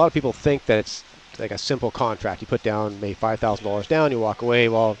 A lot of people think that it's like a simple contract. You put down maybe $5,000 down, you walk away.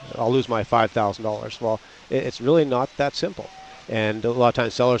 Well, I'll lose my $5,000. Well, it's really not that simple. And a lot of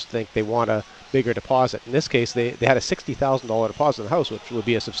times sellers think they want a bigger deposit. In this case, they had a $60,000 deposit in the house, which would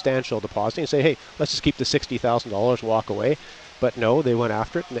be a substantial deposit. And you say, hey, let's just keep the $60,000, walk away. But no, they went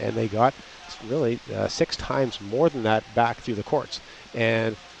after it, and they got really 6 times more than that back through the courts.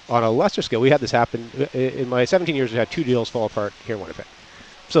 And on a lesser scale, we had this happen. In my 17 years, we had 2 deals fall apart here in Winnipeg.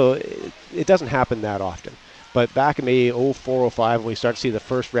 So it doesn't happen that often. But back in maybe 04, 05, when we start to see the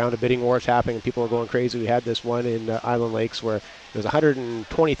first round of bidding wars happening and people are going crazy, we had this one in Island Lakes where it was a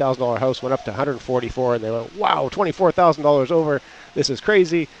 $120,000 house, went up to $144,000, and they went, wow, $24,000 over. This is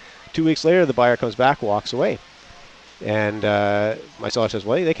crazy. 2 weeks later, the buyer comes back, walks away. And my seller says,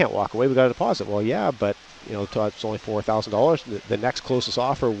 well, they can't walk away. We got a deposit. Well, yeah, but it's only $4,000. The next closest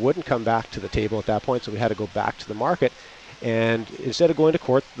offer wouldn't come back to the table at that point, so we had to go back to the market. And instead of going to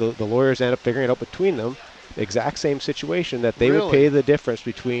court, the lawyers end up figuring it out between them, the exact same situation, that they would pay the difference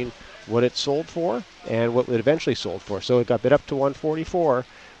between what it sold for and what it eventually sold for. So it got bid up to $144.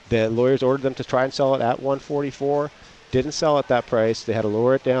 The lawyers ordered them to try and sell it at $144. Didn't sell at that price. They had to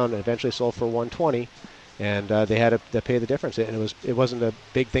lower it down and eventually sold for $120. And they had to pay the difference. And it wasn't a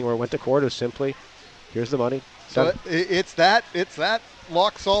big thing where it went to court. It was simply, here's the money. So it's that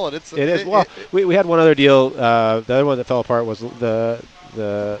lock solid. It is. Well, we had one other deal. The other one that fell apart was the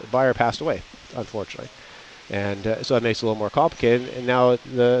buyer passed away, unfortunately. And so that makes it a little more complicated. And now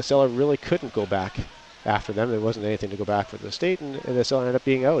the seller really couldn't go back after them. There wasn't anything to go back for the state, and the seller ended up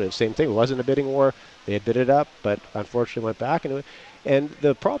being out. It was the same thing. It wasn't a bidding war. They had bid it up, but unfortunately went back. And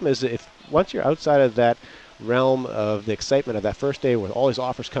the problem is that if once you're outside of that realm of the excitement of that first day with all these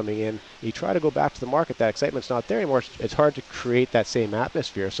offers coming in, you try to go back to the market, that excitement's not there anymore. It's hard to create that same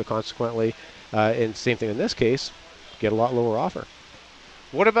atmosphere. So consequently, and same thing in this case, get a lot lower offer.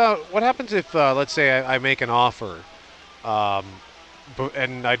 What happens if, let's say I make an offer, and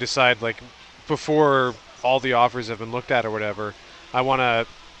I decide, like, before all the offers have been looked at or whatever, I want out.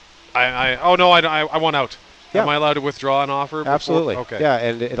 Yeah. Am I allowed to withdraw an offer before? Absolutely. Okay. Yeah,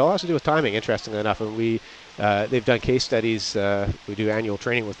 and it all has to do with timing, interestingly enough. And they've done case studies. We do annual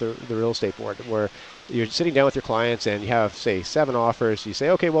training with the real estate board where you're sitting down with your clients and you have, say, 7 offers. You say,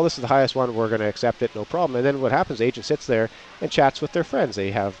 okay, well, this is the highest one. We're going to accept it, no problem. And then what happens, the agent sits there and chats with their friends.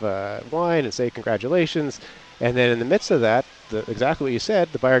 They have wine and say congratulations. And then in the midst of that, exactly what you said,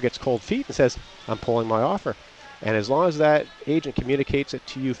 the buyer gets cold feet and says, I'm pulling my offer. And as long as that agent communicates it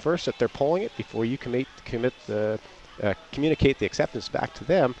to you first that they're pulling it before you communicate the acceptance back to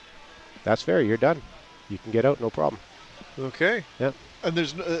them, that's fair. You're done. You can get out, no problem. Okay. Yeah. And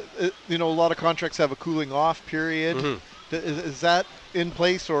there's, a lot of contracts have a cooling off period. Mm-hmm. Is that in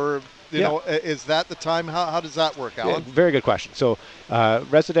place, or is that the time? How does that work, Alan? Yeah, very good question. So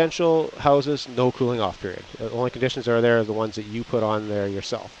residential houses, no cooling off period. The only conditions are the ones that you put on there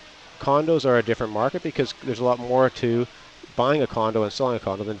yourself. Condos are a different market because there's a lot more to buying a condo and selling a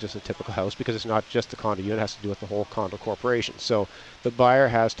condo than just a typical house, because it's not just the condo unit, it has to do with the whole condo corporation. So the buyer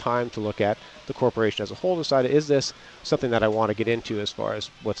has time to look at the corporation as a whole, decide, is this something that I want to get into as far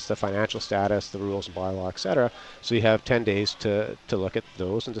as what's the financial status, the rules and bylaw, etc. So you have 10 days to look at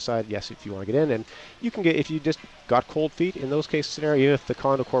those and decide, yes, if you want to get in. And you can get, if you just got cold feet in those case scenario, even if the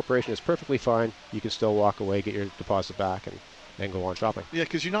condo corporation is perfectly fine, you can still walk away, get your deposit back, and go on shopping. Yeah,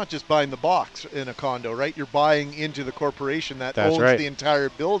 because you're not just buying the box in a condo, right? You're buying into the corporation that owns the entire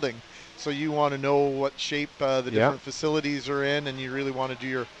building. So you want to know what shape the different facilities are in, and you really want to do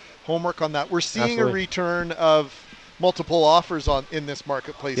your homework on that. We're seeing a return of multiple offers in this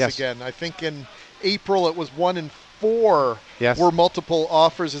marketplace again. I think in April it was 1 in 4 were multiple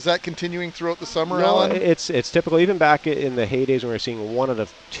offers. Is that continuing throughout the summer, Alan? It's typical. Even back in the heydays when we were seeing 1 out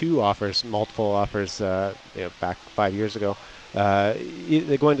of 2 offers, multiple offers, back 5 years ago.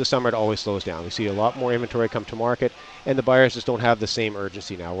 Going to summer, it always slows down. We see a lot more inventory come to market, and the buyers just don't have the same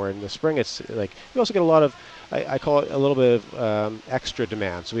urgency now. Where in the spring, it's like we also get a lot of, I call it a little bit of extra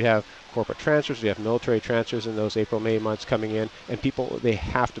demand. So we have corporate transfers, we have military transfers in those April, May months coming in, and people, they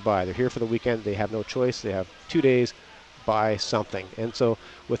have to buy. They're here for the weekend. They have no choice. They have 2 days, buy something. And so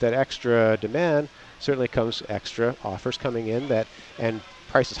with that extra demand, certainly comes extra offers coming in and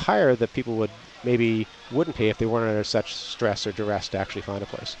prices higher that people maybe wouldn't pay if they weren't under such stress or duress to actually find a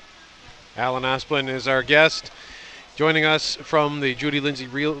place. Alan Asplund is our guest, joining us from the Judy Lindsay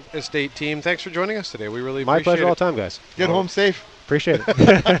Real Estate team. Thanks for joining us today. We really appreciate it. My pleasure all the time, guys. Get home safe. Appreciate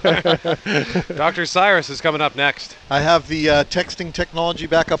it. Dr. Cyrus is coming up next. I have the texting technology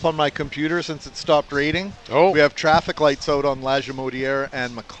back up on my computer since it stopped rating. Oh. We have traffic lights out on La Jamodière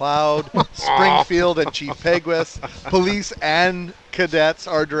and McLeod, Springfield and Chief Peguis. Police and cadets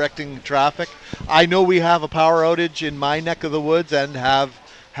are directing traffic. I know we have a power outage in my neck of the woods and have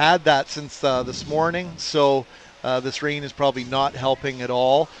had that since this morning. So this rain is probably not helping at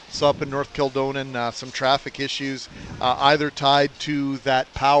all. So up in North Kildonan, some traffic issues, either tied to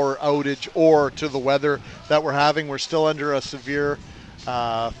that power outage or to the weather that we're having. We're still under a severe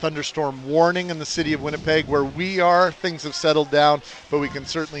thunderstorm warning in the city of Winnipeg. Where we are, things have settled down, but we can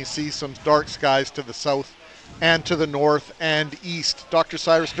certainly see some dark skies to the south and to the north and east. Dr.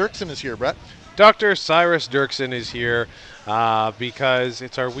 Cyrus Dirksen is here, Brett. Dr. Cyrus Dirksen is here because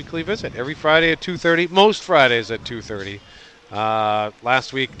it's our weekly visit every Friday at 2:30, most Fridays at 2:30.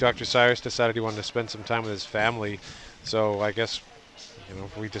 Last week, Dr. Cyrus decided he wanted to spend some time with his family, so I guess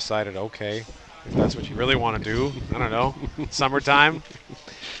we decided, okay, if that's what you really want to do, I don't know, summertime.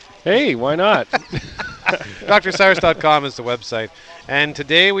 Hey, why not? DrCyrus.com is the website, and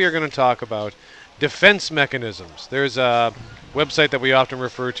today we are going to talk about defense mechanisms. There's a website that we often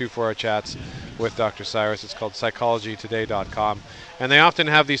refer to for our chats with Dr. Cyrus. It's called psychologytoday.com, and they often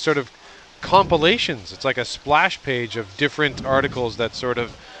have these sort of compilations. It's like a splash page of different articles that sort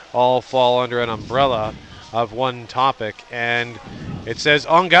of all fall under an umbrella of one topic, and it says,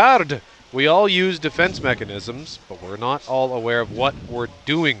 en garde, we all use defense mechanisms, but we're not all aware of what we're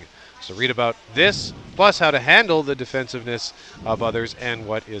doing. So read about this, plus how to handle the defensiveness of others and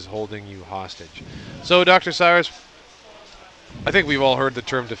what is holding you hostage. So, Dr. Cyrus, I think we've all heard the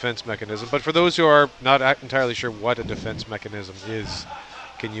term defense mechanism, but for those who are not entirely sure what a defense mechanism is,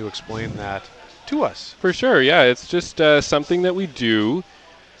 can you explain that to us? For sure, yeah. It's just something that we do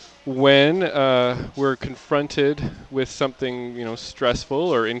when we're confronted with something, stressful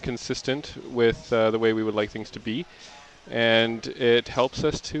or inconsistent with the way we would like things to be. And it helps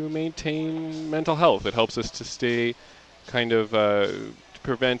us to maintain mental health. It helps us to stay kind of to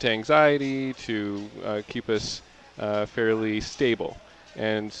prevent anxiety, to keep us fairly stable.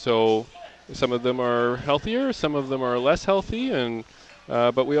 And so some of them are healthier, some of them are less healthy, and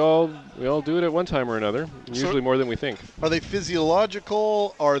but we all do it at one time or another, usually more than we think. Are they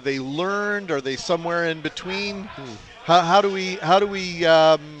physiological? Are they learned? Are they somewhere in between? How do we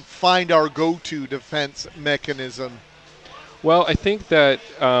find our go-to defense mechanism? Well, I think that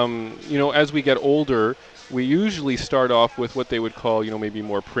as we get older, we usually start off with what they would call maybe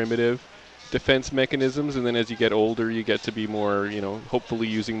more primitive defense mechanisms, and then as you get older, you get to be more hopefully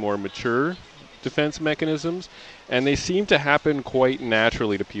using more mature defense mechanisms, and they seem to happen quite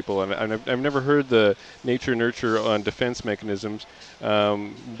naturally to people. And I've never heard the nature-nurture on defense mechanisms,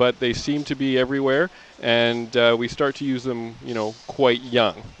 but they seem to be everywhere, and we start to use them, quite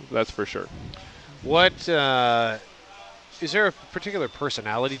young. That's for sure. What is there a particular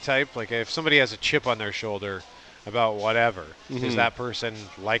personality type? Like if somebody has a chip on their shoulder about whatever, is that person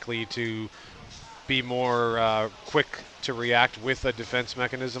likely to be more quick to react with a defense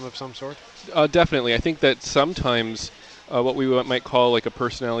mechanism of some sort? Definitely. I think that sometimes what we might call like a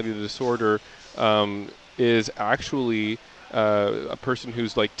personality disorder is actually a person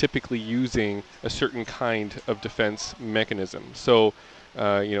who's like typically using a certain kind of defense mechanism. So,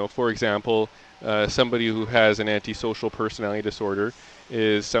 for example, somebody who has an antisocial personality disorder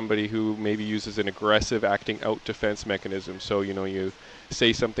is somebody who maybe uses an aggressive acting out defense mechanism. So, you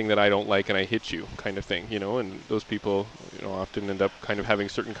say something that I don't like and I hit you kind of thing, and those people, often end up kind of having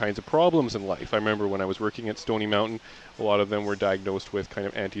certain kinds of problems in life. I remember when I was working at Stony Mountain, a lot of them were diagnosed with kind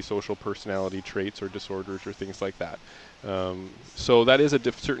of antisocial personality traits or disorders or things like that. So that is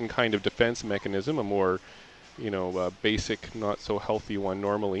a certain kind of defense mechanism, a more basic, not so healthy one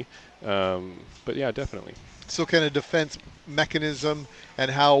normally. But yeah, definitely. So can a defense mechanism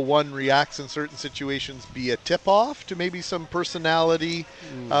and how one reacts in certain situations be a tip-off to maybe some personality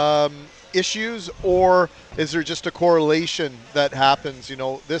issues, or is there just a correlation that happens?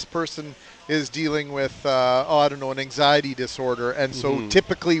 This person is dealing with, an anxiety disorder, and so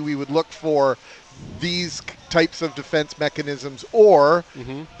typically we would look for these types of defense mechanisms, or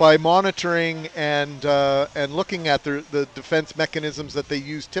by monitoring and looking at the defense mechanisms that they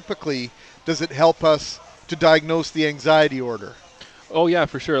use typically, does it help us to diagnose the anxiety order? Oh yeah,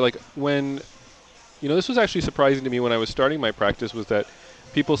 for sure. Like when, this was actually surprising to me when I was starting my practice, was that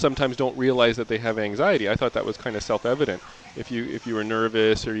people sometimes don't realize that they have anxiety. I thought that was kind of self-evident. If you were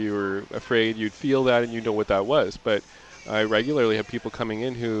nervous or you were afraid, you'd feel that and you'd know what that was. But I regularly have people coming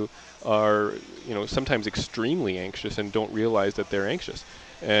in who are, sometimes extremely anxious and don't realize that they're anxious.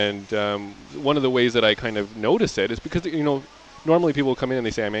 And one of the ways that I kind of notice it is because, normally people come in and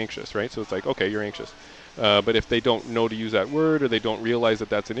they say, I'm anxious, right? So it's like, okay, you're anxious. But if they don't know to use that word or they don't realize that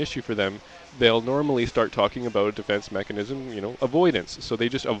that's an issue for them, they'll normally start talking about a defense mechanism, avoidance. So they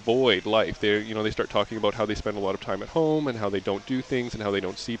just avoid life. They start talking about how they spend a lot of time at home and how they don't do things and how they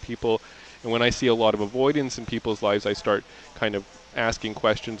don't see people. And when I see a lot of avoidance in people's lives, I start kind of asking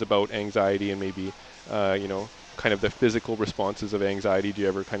questions about anxiety and maybe, kind of the physical responses of anxiety. Do you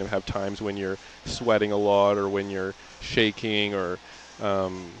ever kind of have times when you're sweating a lot or when you're shaking or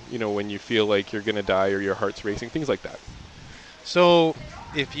when you feel like you're going to die or your heart's racing, things like that. So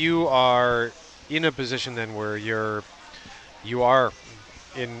if you are in a position then where you are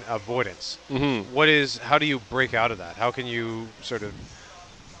in avoidance, how do you break out of that? How can you sort of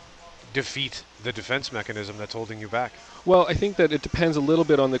defeat the defense mechanism that's holding you back? Well, I think that it depends a little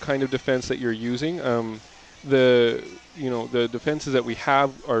bit on the kind of defense that you're using. The defenses that we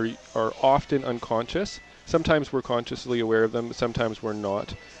have are often unconscious. Sometimes we're consciously aware of them, sometimes we're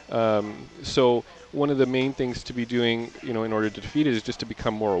not. So one of the main things to be doing, in order to defeat it is just to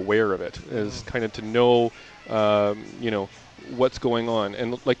become more aware of it, is kind of to know, what's going on.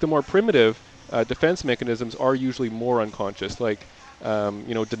 And like the more primitive defense mechanisms are usually more unconscious, like,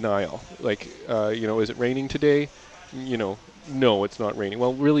 denial. Like, is it raining today? No, it's not raining.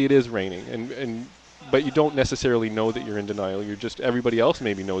 Well, really it is raining. But you don't necessarily know that you're in denial. Everybody else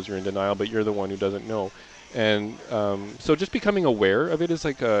maybe knows you're in denial, but you're the one who doesn't know. And so just becoming aware of it is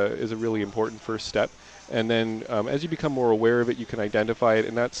a really important first step. And then as you become more aware of it, you can identify it,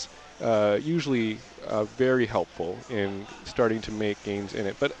 and that's usually very helpful in starting to make gains in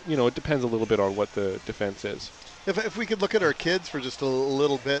it. But it depends a little bit on what the defense is. If we could look at our kids for just a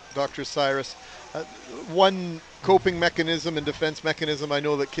little bit, Dr. Cyrus, one coping mechanism and defense mechanism I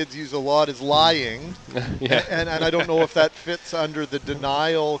know that kids use a lot is lying. Yeah. And I don't know if that fits under the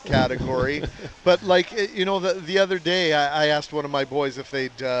denial category. But like, the other day I asked one of my boys if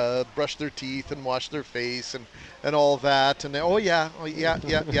they'd brush their teeth and wash their face and all that. And they, yeah.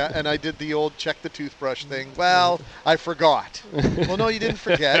 And I did the old check the toothbrush thing. Well, I forgot. Well, no, you didn't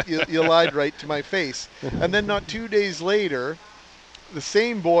forget. You lied right to my face. And then not 2 days later, the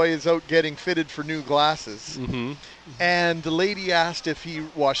same boy is out getting fitted for new glasses. Mm-hmm. And the lady asked if he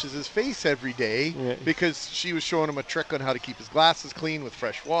washes his face every day because she was showing him a trick on how to keep his glasses clean with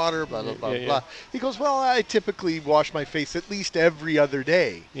fresh water, blah, blah, blah, blah. He goes, well, I typically wash my face at least every other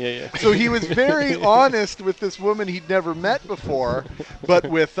day. So he was very honest with this woman he'd never met before. But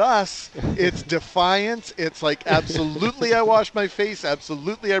with us, it's defiance. It's like, absolutely I wash my face.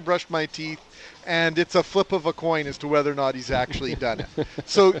 Absolutely I brush my teeth. And it's a flip of a coin as to whether or not he's actually done it.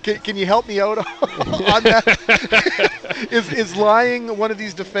 So can you help me out on that? Is lying one of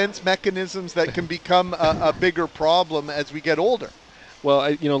these defense mechanisms that can become a bigger problem as we get older?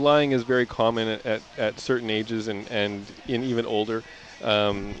 Well, lying is very common at certain ages and even older.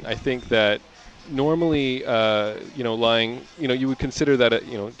 I think that normally, lying, you would consider that,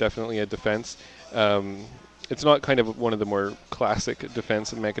 definitely a defense. It's not kind of one of the more classic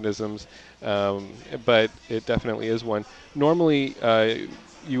defense mechanisms, but it definitely is one. Normally,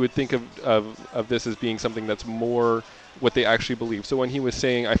 you would think of this as being something that's more what they actually believe. So when he was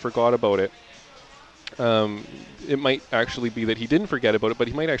saying, I forgot about it, it might actually be that he didn't forget about it, but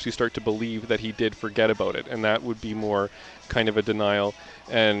he might actually start to believe that he did forget about it, and that would be more kind of a denial.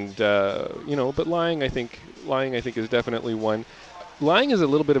 And, but lying, I think is definitely one. Lying is a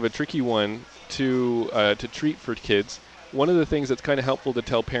little bit of a tricky one to treat for kids. One of the things that's kind of helpful to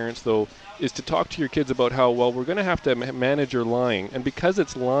tell parents, though, is to talk to your kids about how, well, we're going to have to manage your lying. And because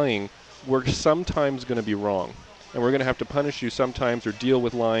it's lying, we're sometimes going to be wrong. And we're going to have to punish you sometimes or deal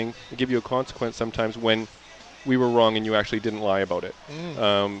with lying and give you a consequence sometimes when we were wrong and you actually didn't lie about it.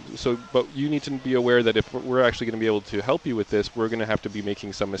 But you need to be aware that if we're actually going to be able to help you with this, we're going to have to be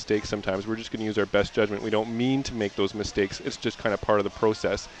making some mistakes sometimes. We're just going to use our best judgment. We don't mean to make those mistakes. It's just kind of part of the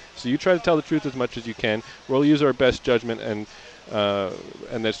process. So you try to tell the truth as much as you can. We'll use our best judgment, and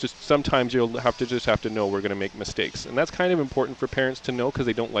that's just sometimes you'll have to know we're going to make mistakes. And that's kind of important for parents to know because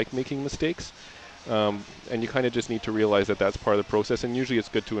they don't like making mistakes. And you kind of just need to realize that that's part of the process, and usually it's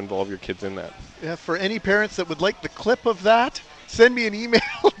good to involve your kids in that. Yeah, for any parents that would like the clip of that, send me an email,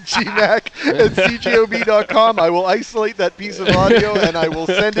 gmac@cjob.com. I will isolate that piece of audio, and I will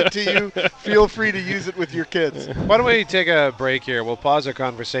send it to you. Feel free to use it with your kids. Why don't we take a break here? We'll pause our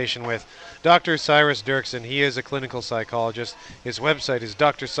conversation with Dr. Cyrus Dirksen. He is a clinical psychologist. His website is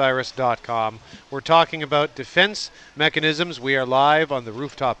drcyrus.com. We're talking about defense mechanisms. We are live on the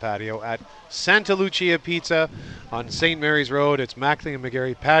rooftop patio at Santa Lucia Pizza on St. Mary's Road. It's Mackley and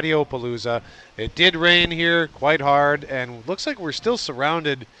McGarry Patio Palooza. It did rain here quite hard, and looks like we're still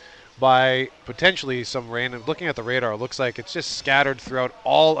surrounded by potentially some rain. And looking at the radar, it looks like it's just scattered throughout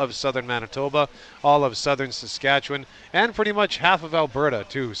all of southern Manitoba, all of southern Saskatchewan, and pretty much half of Alberta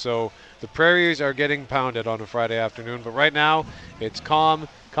too. So the prairies are getting pounded on a Friday afternoon. But right now, it's calm.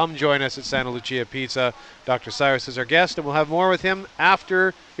 Come join us at Santa Lucia Pizza. Dr. Cyrus is our guest, and we'll have more with him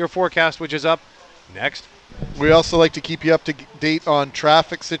after your forecast, which is up next. We also like to keep you up to date on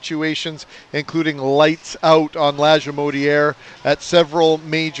traffic situations, including lights out on La Jamodière at several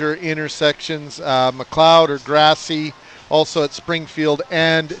major intersections, McLeod or Grassy, also at Springfield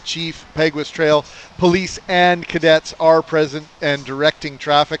and Chief Peguis Trail. Police and cadets are present and directing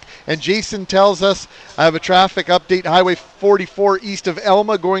traffic. And Jason tells us, I have a traffic update. Highway 44 east of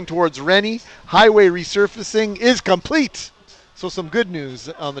Elma going towards Rennie. Highway resurfacing is complete. So some good news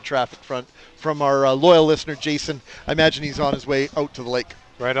on the traffic front from our loyal listener, Jason. I imagine he's on his way out to the lake.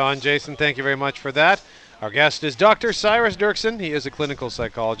 Right on, Jason. Thank you very much for that. Our guest is Dr. Cyrus Dirksen. He is a clinical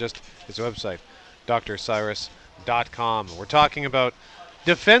psychologist. His website, drcyrus.com. We're talking about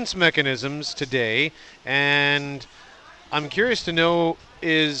defense mechanisms today, and I'm curious to know,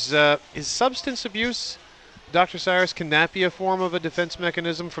 is substance abuse, Dr. Cyrus, can that be a form of a defense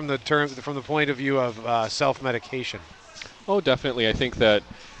mechanism from the point of view of self-medication? Oh, definitely. I think that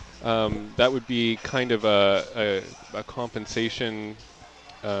that would be kind of a compensation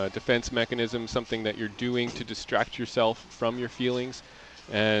defense mechanism, something that you're doing to distract yourself from your feelings.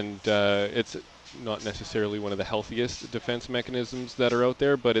 And it's not necessarily one of the healthiest defense mechanisms that are out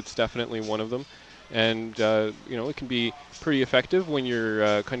there, but it's definitely one of them. And, it can be pretty effective when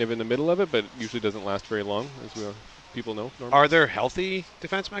you're kind of in the middle of it, but it usually doesn't last very long, as people know. Normally. Are there healthy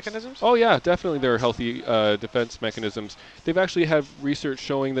defense mechanisms? Oh, yeah, definitely there are healthy defense mechanisms. They've actually had research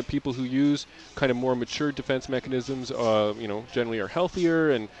showing that people who use kind of more mature defense mechanisms, generally are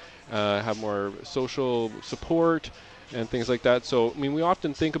healthier and have more social support and things like that. So, we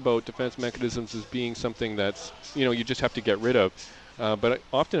often think about defense mechanisms as being something that's, you just have to get rid of. But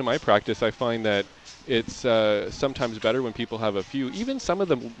often in my practice, I find that it's sometimes better when people have a few, even some of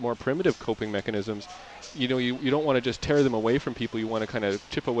the more primitive coping mechanisms. You don't want to just tear them away from people. You want to kind of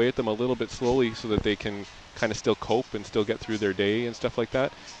chip away at them a little bit slowly so that they can kind of still cope and still get through their day and stuff like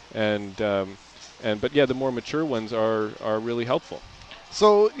that. But yeah, the more mature ones are really helpful.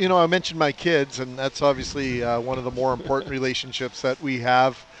 So, I mentioned my kids, and that's obviously one of the more important relationships that we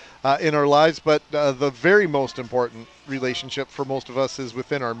have in our lives. But the very most important relationship for most of us is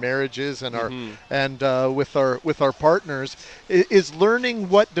within our marriages and with our partners. Is learning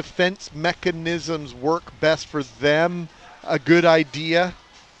what defense mechanisms work best for them a good idea?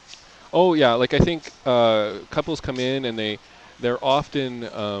 Oh yeah, I think couples come in and they're often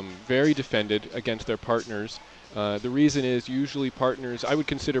very defended against their partners. The reason is usually partners, I would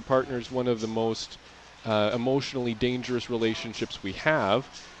consider partners one of the most emotionally dangerous relationships we have.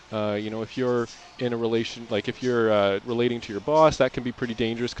 If you're in a relation, if you're relating to your boss, that can be pretty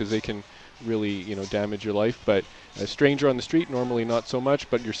dangerous because they can really, damage your life. But a stranger on the street, normally not so much.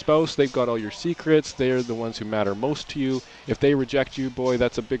 But your spouse, they've got all your secrets. They're the ones who matter most to you. If they reject you, boy,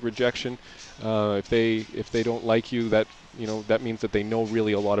 that's a big rejection. If they don't like you, that means that they know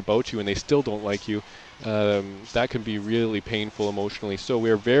really a lot about you, and they still don't like you. That can be really painful emotionally. So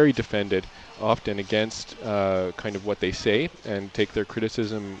we're very defended often against kind of what they say and take their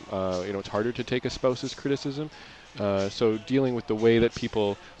criticism. It's harder to take a spouse's criticism. So dealing with the way that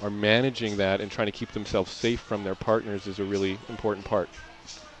people are managing that and trying to keep themselves safe from their partners is a really important part.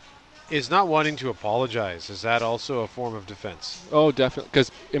 Is not wanting to apologize, is that also a form of defense? Oh, definitely. Because,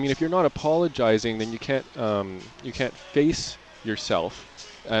 if you're not apologizing, then you can't face yourself.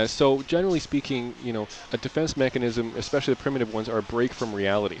 So generally speaking, a defense mechanism, especially the primitive ones, are a break from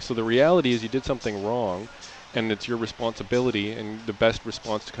reality. So the reality is you did something wrong, and it's your responsibility, and the best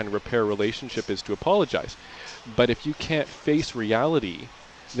response to kind of repair a relationship is to apologize. But if you can't face reality,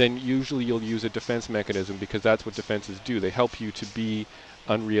 then usually you'll use a defense mechanism, because that's what defenses do. They help you to be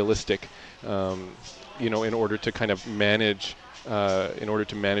unrealistic, in order to kind of manage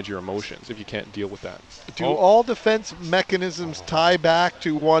your emotions if you can't deal with that. Do all defense mechanisms tie back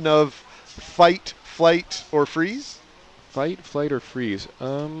to one of fight, flight, or freeze? Fight, flight, or freeze?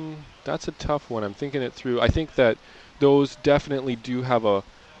 That's a tough one. I'm thinking it through. I think that those definitely do have a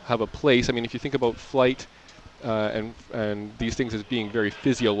place. If you think about flight and these things as being very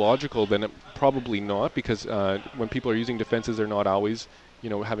physiological, then probably not, because when people are using defenses, they're not always,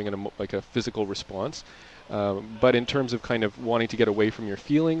 having a physical response. But in terms of kind of wanting to get away from your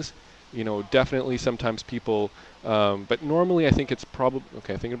feelings, definitely sometimes people, but normally I think it's probably,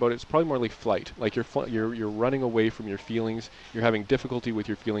 thinking about it, it's probably more like flight. Like you're running away from your feelings, you're having difficulty with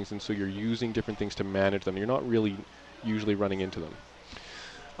your feelings, and so you're using different things to manage them. You're not really usually running into them.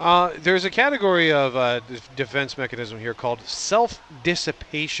 There's a category of defense mechanism here called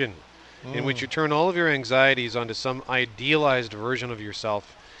self-dissipation, in which you turn all of your anxieties onto some idealized version of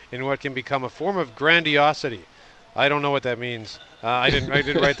yourself in what can become a form of grandiosity. I don't know what that means. I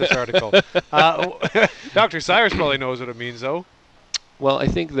didn't write this article. Dr. Cyrus probably knows what it means, though. Well, I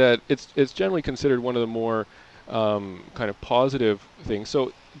think that it's generally considered one of the more kind of positive things.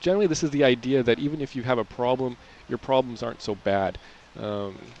 So generally, this is the idea that even if you have a problem, your problems aren't so bad,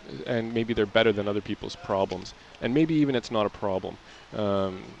 and maybe they're better than other people's problems, and maybe even it's not a problem.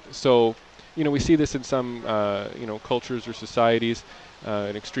 So, we see this in some cultures or societies.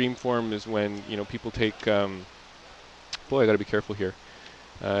 An extreme form is when people take. Boy, I got to be careful here.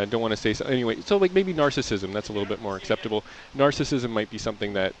 Don't want to say so. Anyway, so like maybe narcissism, that's a little bit more acceptable. Narcissism might be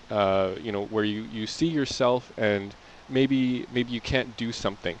something that, where you see yourself and maybe you can't do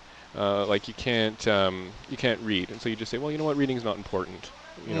something. Like you can't read. And so you just say, well, you know what, reading's not important.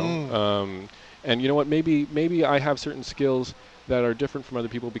 And you know what, maybe I have certain skills that are different from other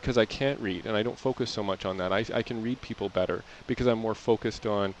people because I can't read and I don't focus so much on that. I can read people better because I'm more focused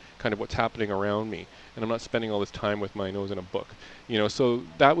on kind of what's happening around me and I'm not spending all this time with my nose in a book. So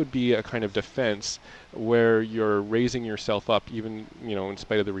that would be a kind of defense where you're raising yourself up even, in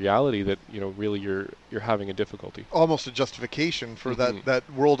spite of the reality that, really you're having a difficulty. Almost a justification for that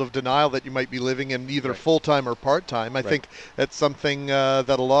world of denial that you might be living in, either full-time or part-time. I think that's something that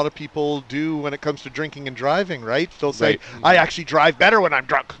a lot of people do when it comes to drinking and driving, right? They'll say, I actually drive better when I'm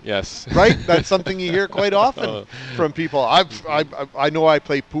drunk. Yes. Right? That's something you hear quite often from people. I know I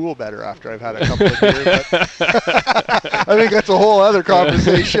play pool better after I've had a couple of beers, but I think that's a whole other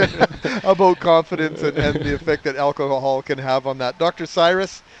conversation about confidence and the effect that alcohol can have on that. Dr.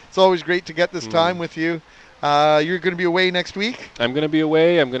 Cyrus, it's always great to get this time with you. You're going to be away next week? I'm going to be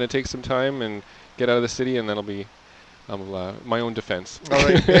away. I'm going to take some time and get out of the city, and then I'll be my own defense. All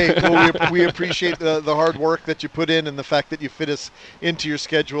right. Hey, well, we appreciate the hard work that you put in, and the fact that you fit us into your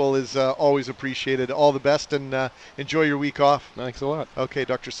schedule is always appreciated. All the best, and enjoy your week off. Thanks a lot. Okay,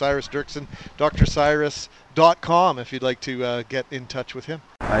 Dr. Cyrus Dirksen, drcyrus.com if you'd like to get in touch with him.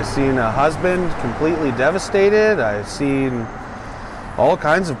 I've seen a husband completely devastated. I've seen all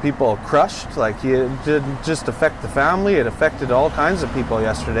kinds of people crushed. Like, it didn't just affect the family, it affected all kinds of people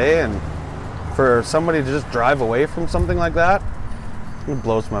yesterday. And for somebody to just drive away from something like that, it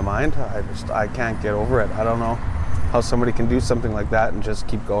blows my mind. I can't get over it. I don't know how somebody can do something like that and just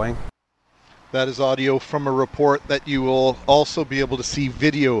keep going. That is audio from a report that you will also be able to see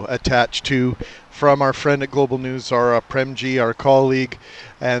video attached to from our friend at Global News, Zara Premji, our colleague.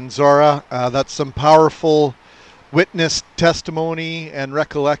 And Zara, that's some powerful witness testimony and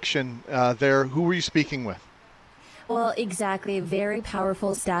recollection there. Who were you speaking with? Well, exactly. Very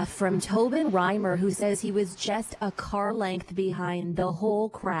powerful stuff from Tobin Reimer, who says he was just a car length behind the whole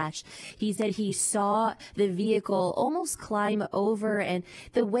crash. He said he saw the vehicle almost climb over, and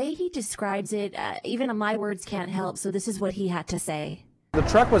the way he describes it, even my words can't help. So this is what he had to say. The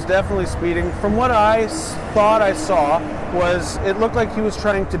truck was definitely speeding. From what I thought I saw, was it looked like he was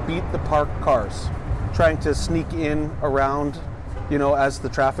trying to beat the parked cars, trying to sneak in around, as the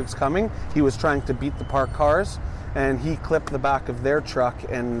traffic's coming. He was trying to beat the parked cars. And he clipped the back of their truck,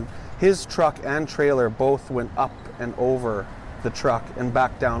 and his truck and trailer both went up and over the truck and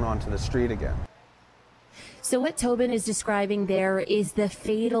back down onto the street again. So what Tobin is describing there is the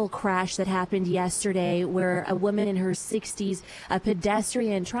fatal crash that happened yesterday, where a woman in her 60s, a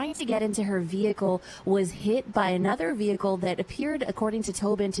pedestrian trying to get into her vehicle, was hit by another vehicle that appeared, according to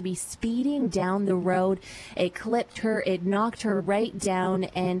Tobin, to be speeding down the road. It clipped her, it knocked her right down,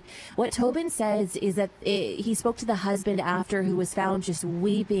 and what Tobin says is that he spoke to the husband after, who was found just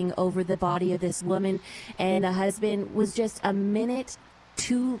weeping over the body of this woman, and the husband was just a minute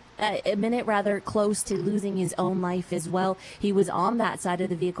close to losing his own life as well. He was on that side of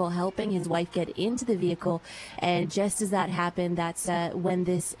the vehicle helping his wife get into the vehicle, and just as that happened, that's when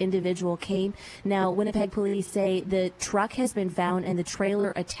this individual came. Now, Winnipeg police say the truck has been found and the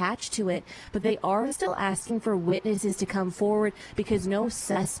trailer attached to it, but they are still asking for witnesses to come forward because no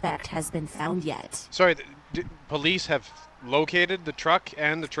suspect has been found yet. Sorry, police have located the truck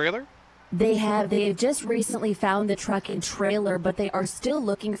and the trailer? They have just recently found the truck and trailer, but they are still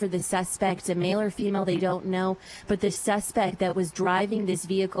looking for the suspect, a male or female, they don't know, but the suspect that was driving this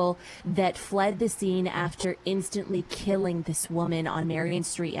vehicle that fled the scene after instantly killing this woman on Marion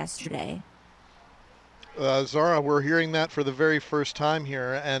Street yesterday. Zara, we're hearing that for the very first time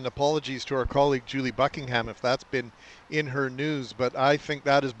here, and apologies to our colleague Julie Buckingham if that's been in her news, but I think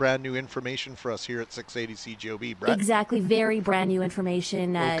that is brand new information for us here at 680 CJOB. Brett? Exactly, very brand new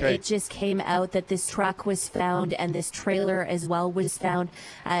information. Okay. It just came out that this truck was found and this trailer as well was found.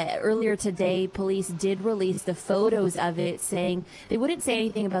 Earlier today, police did release the photos of it, saying they wouldn't say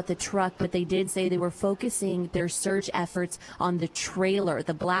anything about the truck, but they did say they were focusing their search efforts on the trailer,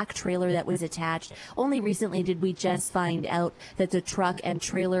 the black trailer that was attached. Only recently did we just find out that the truck and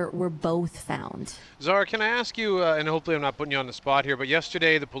trailer were both found. Zara, can I ask you, and hopefully I'm not putting you on the spot here, but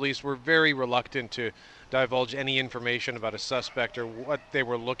yesterday the police were very reluctant to divulge any information about a suspect or what they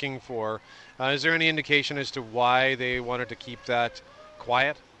were looking for. Is there any indication as to why they wanted to keep that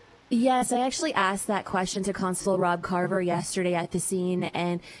quiet? Yes, I actually asked that question to Constable Rob Carver yesterday at the scene,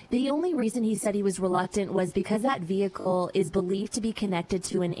 and the only reason he said he was reluctant was because that vehicle is believed to be connected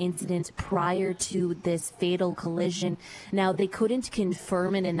to an incident prior to this fatal collision. Now, they couldn't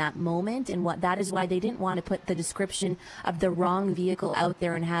confirm it in that moment, and that is why they didn't want to put the description of the wrong vehicle out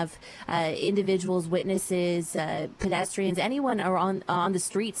there and have individuals, witnesses, pedestrians, anyone on the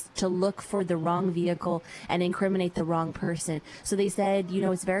streets to look for the wrong vehicle and incriminate the wrong person. So they said,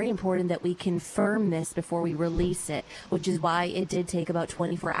 it's very important that we confirm this before we release it, which is why it did take about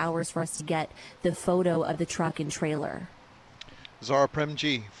 24 hours for us to get the photo of the truck and trailer. Zara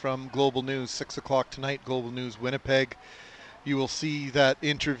Premji from Global News, 6 o'clock tonight, Global News Winnipeg. You will see that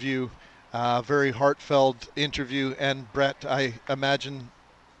interview, very heartfelt interview. And Brett, I imagine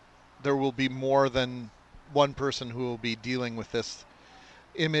there will be more than one person who will be dealing with this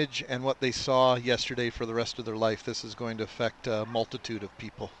image and what they saw yesterday for the rest of their life. This is going to affect a multitude of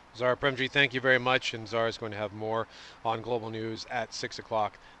people. Zara Premji, thank you very much. And Zara is going to have more on Global News at 6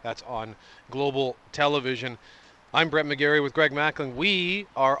 o'clock. That's on Global Television. I'm Brett McGarry with Greg Macklin. We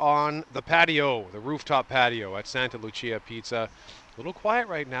are on the patio, the rooftop patio at Santa Lucia Pizza. A little quiet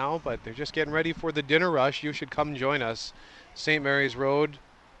right now, but they're just getting ready for the dinner rush. You should come join us. St. Mary's Road,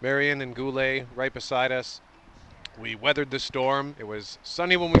 Marion and Goulet right beside us. We weathered the storm. It was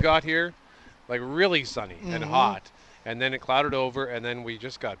sunny when we got here, like really sunny and hot. And then it clouded over, and then we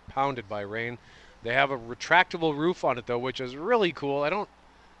just got pounded by rain. They have a retractable roof on it, though, which is really cool. I don't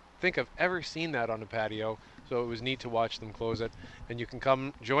think I've ever seen that on a patio, so it was neat to watch them close it. And you can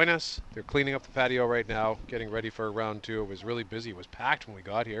come join us. They're cleaning up the patio right now, getting ready for round two. It was really busy. It was packed when we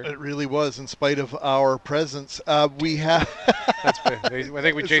got here. It really was, in spite of our presence. We have... I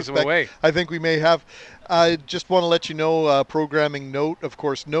think we chased them away. I think we may have. I just want to let you know, programming note, of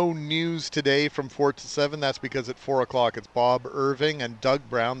course, no news today from 4 to 7. That's because at 4 o'clock it's Bob Irving and Doug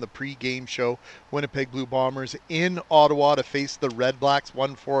Brown, the pre-game show. Winnipeg Blue Bombers in Ottawa to face the Red Blacks,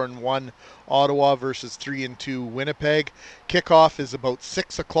 1-4-1 Ottawa versus 3-2 Winnipeg. Kickoff is about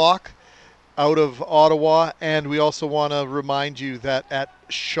 6 o'clock out of Ottawa, and we also want to remind you that at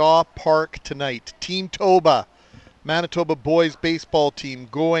Shaw Park tonight, Team Toba, Manitoba boys baseball team,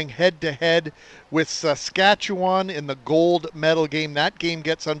 going head-to-head with Saskatchewan in the gold medal game. That game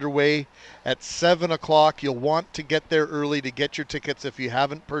gets underway at 7 o'clock. You'll want to get there early to get your tickets if you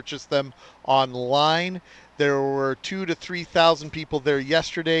haven't purchased them online. There were 2,000 to 3,000 people there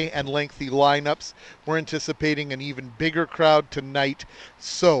yesterday and lengthy lineups. We're anticipating an even bigger crowd tonight.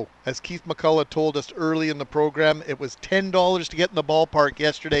 So, as Keith McCullough told us early in the program, it was $10 to get in the ballpark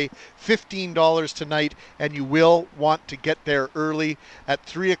yesterday, $15 tonight, and you will want to get there early. At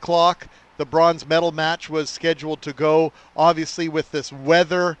 3 o'clock, the bronze medal match was scheduled to go. Obviously, with this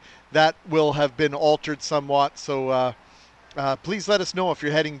weather, that will have been altered somewhat. So, please let us know if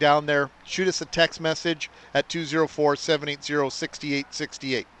you're heading down there. Shoot us a text message at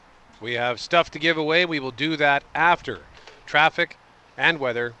 204-780-6868. We have stuff to give away. We will do that after traffic and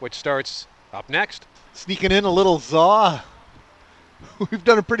weather, which starts up next. Sneaking in a little ZA. We've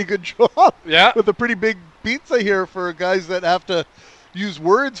done a pretty good job with a pretty big pizza here for guys that have to use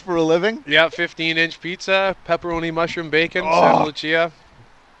words for a living. Yeah, 15-inch pizza, pepperoni, mushroom, bacon, Santa Lucia.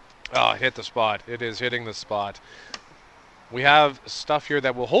 Oh, hit the spot. It is hitting the spot. We have stuff here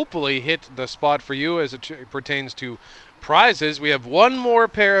that will hopefully hit the spot for you as it pertains to prizes. We have one more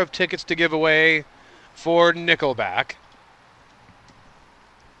pair of tickets to give away for Nickelback.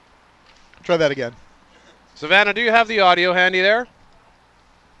 Try that again. Savannah, do you have the audio handy there?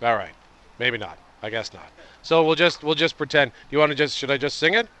 All right. Maybe not. I guess not. So we'll just pretend. Do you want to should I just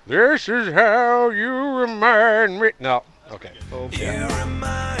sing it? This is how you remind me. No. Okay. Oh,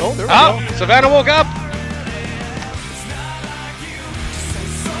 there we go. Savannah woke up.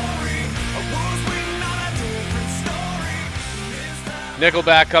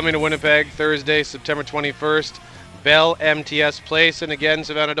 Nickelback coming to Winnipeg Thursday, September 21st. Bell MTS Place. And again,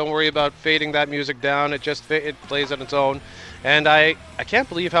 Savannah, don't worry about fading that music down. It just it plays on its own. And I can't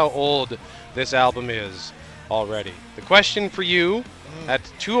believe how old this album is already. The question for you at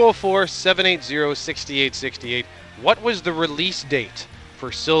 204-780-6868, what was the release date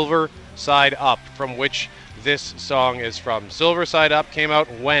for Silver Side Up, from which this song is from? Silver Side Up came out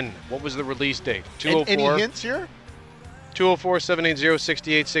when? What was the release date? 204. Any hints here?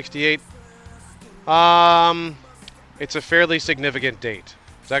 204-780-6868. It's a fairly significant date.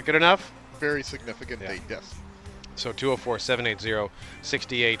 Is that good enough? Very significant date, yes. So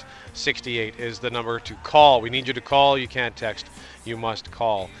 204-780-6868 is the number to call. We need you to call. You can't text. You must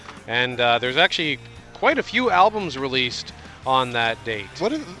call. And there's actually quite a few albums released on that date.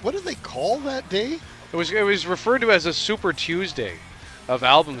 What did they call that day? It was referred to as a Super Tuesday of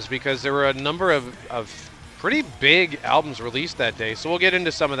albums because there were a number of pretty big albums released that day. So we'll get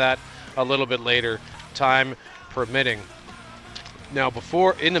into some of that a little bit later, time permitting. Now,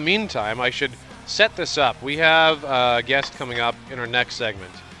 in the meantime, I should set this up. We have a guest coming up in our next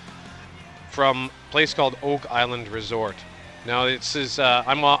segment from a place called Oak Island Resort. Now, this is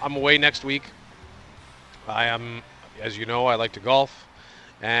I'm away next week. I am, as you know, I like to golf,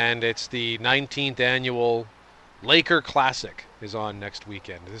 and it's the 19th annual Laker Classic is on next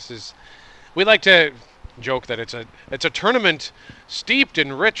weekend. We like to joke that it's a tournament steeped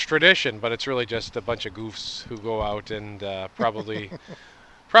in rich tradition, but it's really just a bunch of goofs who go out and probably,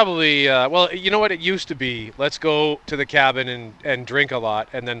 well, you know what it used to be? Let's go to the cabin and drink a lot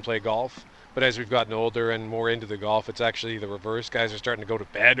and then play golf. But as we've gotten older and more into the golf, it's actually the reverse. Guys are starting to go to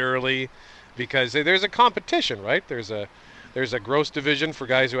bed early because there's a competition, right? There's a gross division for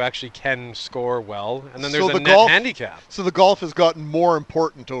guys who actually can score well, and then there's a net handicap. So the golf has gotten more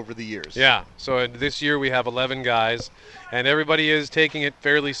important over the years. Yeah. So this year we have 11 guys, and everybody is taking it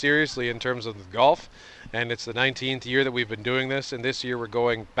fairly seriously in terms of the golf. And it's the 19th year that we've been doing this, and this year we're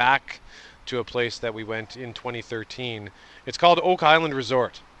going back to a place that we went in 2013. It's called Oak Island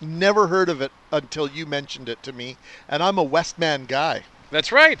Resort. Never heard of it until you mentioned it to me, and I'm a Westman guy.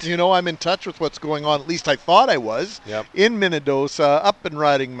 That's right. You know, I'm in touch with what's going on, at least I thought I was, in Minnedosa, up in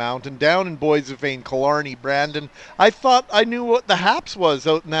Riding Mountain, down in Boys of Vane, Killarney, Brandon. I thought I knew what the Haps was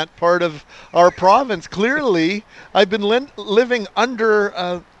out in that part of our province. Clearly, I've been living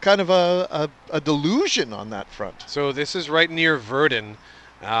under kind of a delusion on that front. So this is right near Verdun.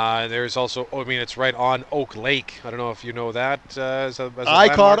 There's also, it's right on Oak Lake. I don't know if you know that. I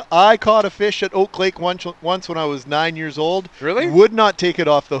caught a fish at Oak Lake once when I was 9 years old. Really? Would not take it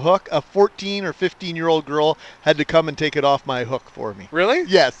off the hook. A 14 or 15-year-old girl had to come and take it off my hook for me. Really?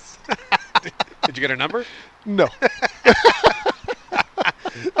 Yes. Did you get her number? No.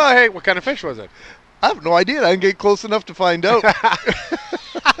 Oh, hey, what kind of fish was it? I have no idea. I didn't get close enough to find out.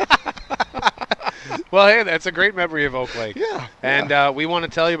 Well, hey, that's a great memory of Oak Lake. Yeah. And we want to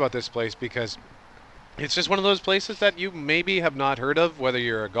tell you about this place because it's just one of those places that you maybe have not heard of, whether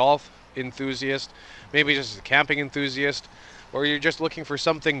you're a golf enthusiast, maybe just a camping enthusiast, or you're just looking for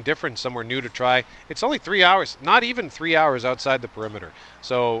something different, somewhere new to try. It's only 3 hours, not even 3 hours outside the perimeter.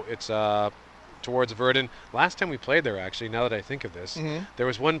 So it's towards Verdun. Last time we played there, actually, now that I think of this, there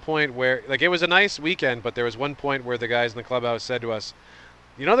was one point where, it was a nice weekend, but there was one point where the guys in the clubhouse said to us,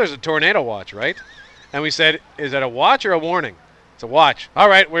 you know there's a tornado watch, right? And we said, is that a watch or a warning? It's a watch. All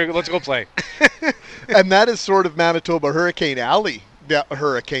right, let's go play. And that is sort of Manitoba Hurricane Alley,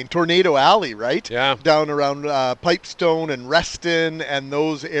 Tornado Alley, right? Yeah. Down around Pipestone and Reston and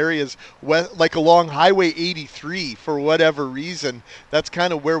those areas, like along Highway 83 for whatever reason. That's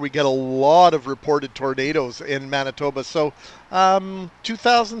kind of where we get a lot of reported tornadoes in Manitoba. So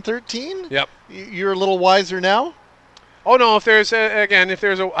 2013? Yep. You're a little wiser now? Oh, no,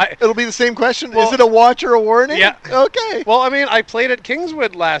 it'll be the same question. Is it a watch or a warning? Yeah. Okay. Well, I played at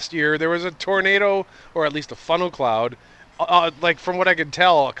Kingswood last year. There was a tornado, or at least a funnel cloud, from what I could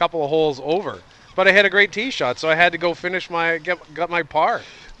tell, a couple of holes over. But I had a great tee shot, so I had to go got my par.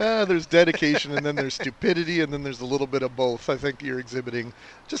 There's dedication, and then there's stupidity, and then there's a little bit of both. I think you're exhibiting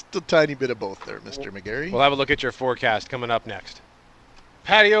just a tiny bit of both there, Mr. McGarry. We'll have a look at your forecast coming up next.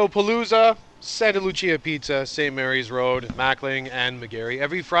 Patio Palooza, Santa Lucia Pizza, St. Mary's Road, Mackling and McGarry.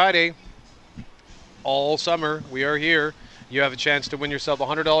 Every Friday, all summer, we are here. You have a chance to win yourself a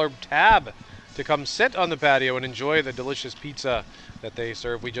 $100 tab to come sit on the patio and enjoy the delicious pizza that they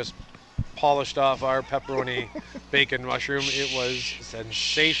serve. We just polished off our pepperoni bacon mushroom. It was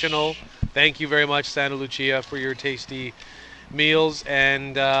sensational. Thank you very much, Santa Lucia, for your tasty meals.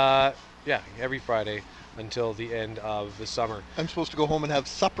 And, every Friday until the end of the summer. I'm supposed to go home and have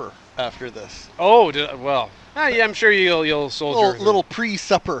supper after this. Oh, I'm sure you'll soldier. Little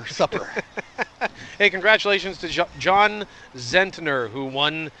pre-supper supper. Hey, congratulations to John Zentner, who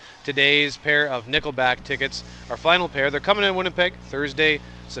won today's pair of Nickelback tickets. Our final pair. They're coming in Winnipeg Thursday,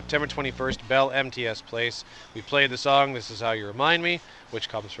 September 21st, Bell MTS Place. We played the song This Is How You Remind Me, which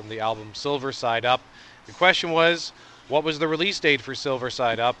comes from the album Silver Side Up. The question was, what was the release date for Silver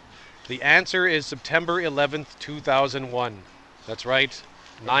Side Up? The answer is September 11th, 2001. That's right,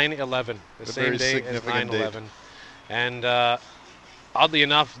 9/11, the same day as 9/11. And oddly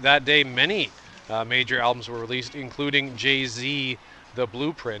enough, that day many major albums were released, including Jay-Z, The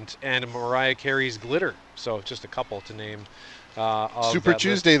Blueprint, and Mariah Carey's Glitter. So just a couple to name. Super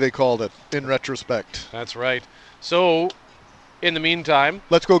Tuesday, they called it, in retrospect. That's right. So, in the meantime,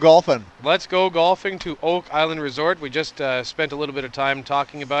 let's go golfing. Let's go golfing to Oak Island Resort. We just spent a little bit of time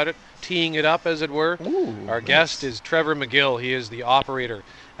talking about it, teeing it up, as it were. Ooh, Our guest is Trevor McGill. He is the operator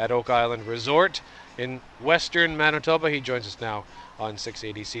at Oak Island Resort in western Manitoba. He joins us now on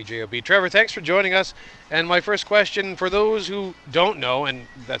 680 CJOB. Trevor, thanks for joining us. And my first question, for those who don't know, and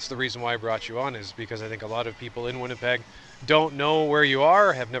that's the reason why I brought you on, is because I think a lot of people in Winnipeg don't know where you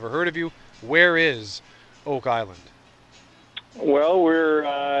are, have never heard of you. Where is Oak Island? Well,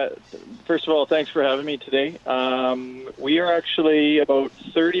 we're first of all, thanks for having me today. We are actually about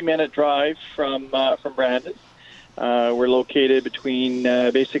 30-minute drive from Brandon. We're located between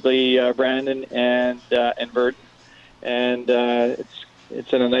basically Brandon and Virden, and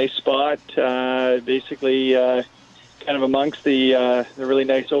it's in a nice spot. Basically, kind of amongst the really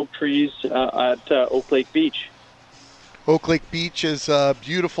nice oak trees at Oak Lake Beach. Oak Lake Beach is a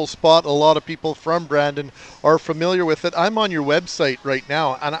beautiful spot. A lot of people from Brandon are familiar with it. I'm on your website right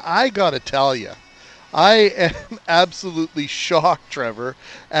now, and I got to tell you, I am absolutely shocked, Trevor,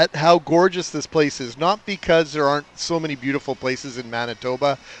 at how gorgeous this place is. Not because there aren't so many beautiful places in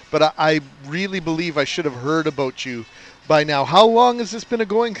Manitoba, but I really believe I should have heard about you by now. How long has this been a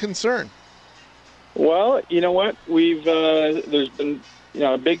going concern? Well, you know what? There's been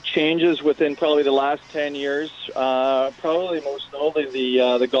big changes within probably the last 10 years. Probably most notably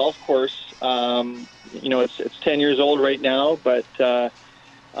the golf course. It's 10 years old right now, but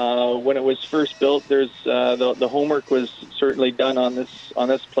when it was first built, there's the homework was certainly done on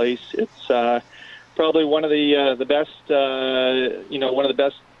this place. It's probably one of the best, one of the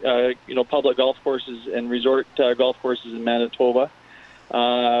best, public golf courses and resort golf courses in Manitoba.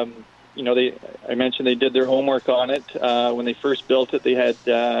 I mentioned they did their homework on it. When they first built it, they had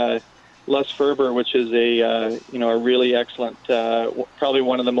Les Ferber, which is a really excellent, probably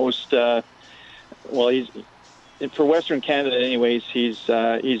one of the most, he's for Western Canada anyways, he's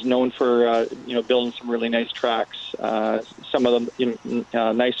known for, building some really nice tracks. Some of them,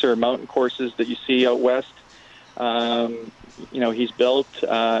 nicer mountain courses that you see out west. He's built,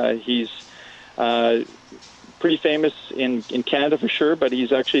 he's pretty famous in Canada for sure, but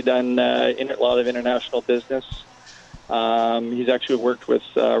he's actually done a lot of international business. He's actually worked with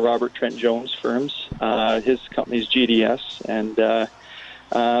Robert Trent Jones firms. His company's GDS, and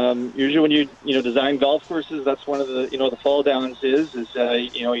usually when you design golf courses, that's one of the the fall downs is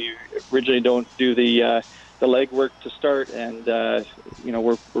you originally don't do the legwork to start, and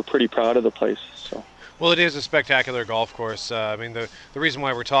we're pretty proud of the place. So. Well, it is a spectacular golf course. The reason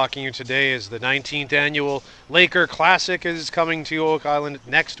why we're talking to you today is the 19th annual Laker Classic is coming to Oak Island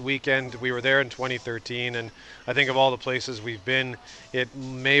next weekend. We were there in 2013, and I think of all the places we've been, it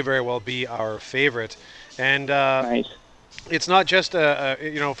may very well be our favorite. And nice. It's not just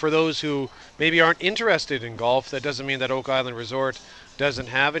for those who maybe aren't interested in golf. That doesn't mean that Oak Island Resort doesn't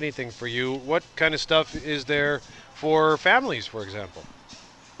have anything for you. What kind of stuff is there for families, for example?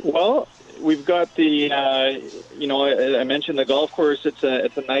 Well, we've got the, I mentioned the golf course. It's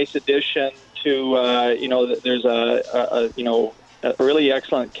a nice addition to, there's a really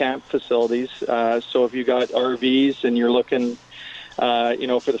excellent camp facilities. So if you got RVs and you're looking,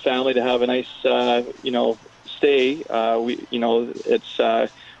 for the family to have a nice, stay,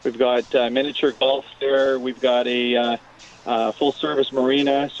 we've got miniature golf there. We've got a full service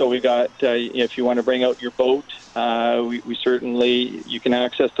marina. So we've got, if you want to bring out your boat, we certainly, you can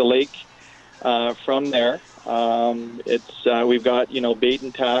access the lake from there. We've got bait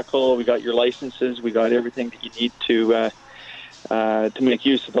and tackle. We got your licenses. We got everything that you need to make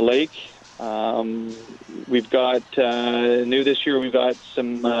use of the lake. We've got new this year. We've got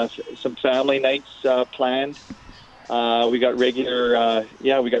some family nights planned. We got regular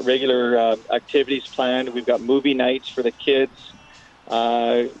activities planned. We've got movie nights for the kids.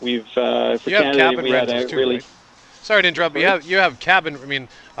 For Canada, we had a really. Right? Sorry to interrupt, but you have cabin. I mean,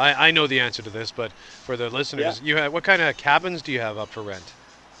 I know the answer to this, but for the listeners, what kind of cabins do you have up for rent?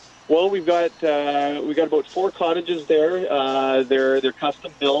 Well, we got about 4 cottages there. They're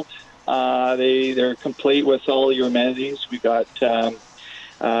custom built. They're complete with all your amenities. We got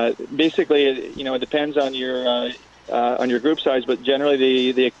basically, it depends on your group size, but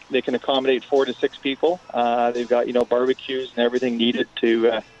generally they can accommodate 4 to 6 people. They've got barbecues and everything needed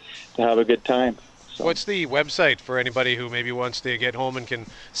to have a good time. So. What's the website for anybody who maybe wants to get home and can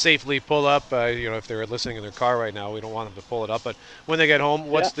safely pull up? If they're listening in their car right now, we don't want them to pull it up. But when they get home,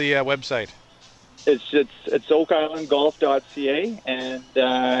 what's the website? It's oakislandgolf.ca, and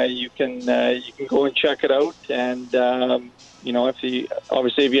you can go and check it out. And if you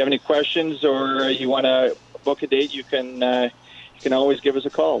have any questions or you want to book a date, you can always give us a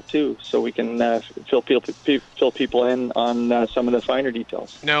call too, so we can fill people in on some of the finer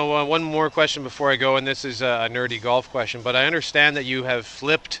details. Now, one more question before I go, and this is a nerdy golf question, but I understand that you have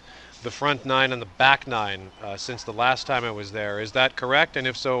flipped the front 9 and the back 9 since the last time I was there. Is that correct? And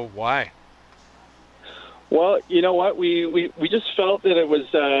if so, why? Well, you know what? We just felt that it was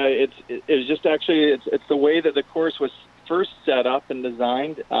it's the way that the course was first set up and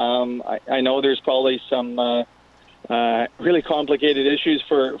designed. I know there's probably some really complicated issues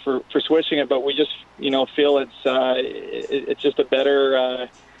for switching it, but we just feel it's just a better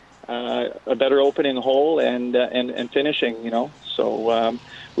opening hole and finishing. So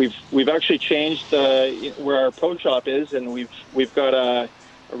we've actually changed where our pro shop is, and we've got a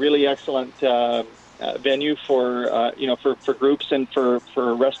really excellent venue for groups and for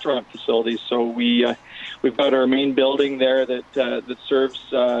restaurant facilities. So we've got our main building there that serves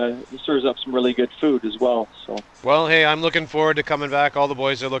up some really good food as well. So. Well, hey, I'm looking forward to coming back. All the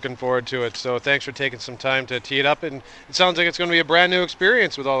boys are looking forward to it. So thanks for taking some time to tee it up. And it sounds like it's going to be a brand new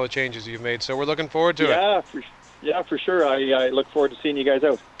experience with all the changes you've made. So we're looking forward to it. Yeah, for sure. I look forward to seeing you guys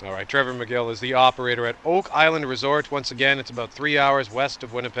out. All right. Trevor McGill is the operator at Oak Island Resort. Once again, it's about 3 hours west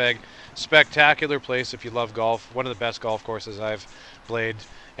of Winnipeg. Spectacular place if you love golf. One of the best golf courses I've played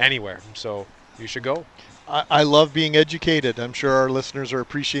anywhere. So you should go. I love being educated. I'm sure our listeners are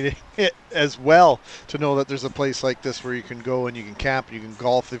appreciating it as well, to know that there's a place like this where you can go and you can camp and you can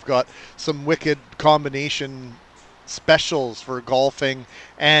golf. They've got some wicked combination specials for golfing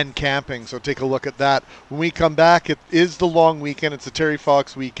and camping, so take a look at that. When we come back, it is the long weekend. It's the Terry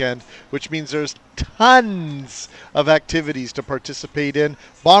Fox weekend, which means there's tons of activities to participate in.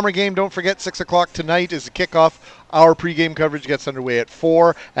 Bomber game, don't forget, 6 o'clock tonight is the kickoff. Our pregame coverage gets underway at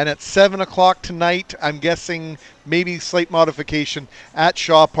 4, and at 7 o'clock tonight, I'm guessing maybe slight modification at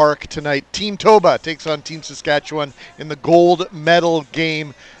Shaw Park tonight. Team Toba takes on Team Saskatchewan in the gold medal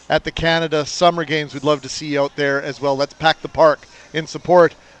game at the Canada Summer Games. We'd love to see you out there as well. Let's pack the park in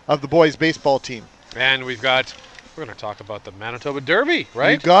support of the boys baseball team. And we're going to talk about the Manitoba Derby,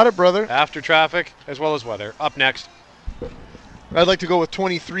 right? You got it, brother. After traffic as well as weather. Up next. I'd like to go with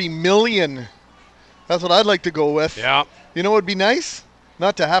 23 million. That's what I'd like to go with. Yeah. You know what would be nice?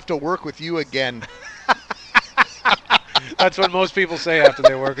 Not to have to work with you again. That's what most people say after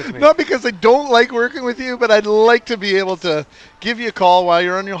they work with me. Not because I don't like working with you, but I'd like to be able to give you a call while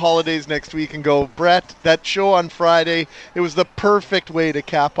you're on your holidays next week and go, Brett, that show on Friday, it was the perfect way to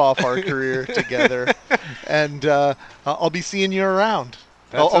cap off our career together. And I'll be seeing you around.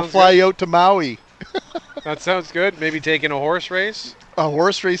 I'll fly you out to Maui. That sounds good. Maybe taking a horse race? A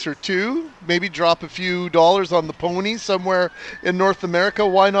horse race or two. Maybe drop a few dollars on the ponies somewhere in North America.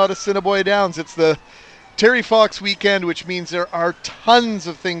 Why not Assiniboia Downs? It's the Terry Fox weekend, which means there are tons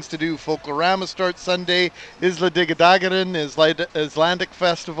of things to do. Folklorama starts Sunday. Isla Digadagaran, Icelandic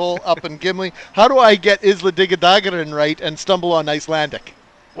Festival up in Gimli. How do I get Isla Digadagaran right and stumble on Icelandic?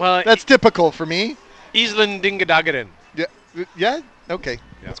 Well, that's typical for me. Island Dingadagaran. Yeah? Okay.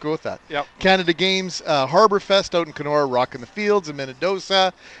 Yep. Let's go with that. Yep. Canada Games, Harbour Fest out in Kenora, Rockin' the Fields in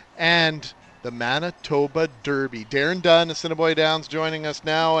Minnedosa, and the Manitoba Derby. Darren Dunn, Assiniboia Downs, joining us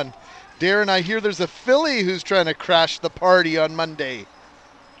now. And Darren, I hear there's a filly who's trying to crash the party on Monday.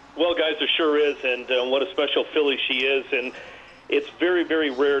 Well, guys, there sure is, and what a special filly she is. And it's very,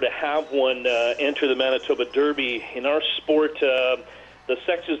 very rare to have one enter the Manitoba Derby. In our sport, the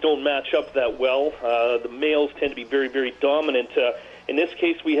sexes don't match up that well. The males tend to be very, very dominant. In this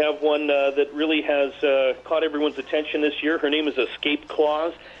case, we have one that really has caught everyone's attention this year. Her name is Escape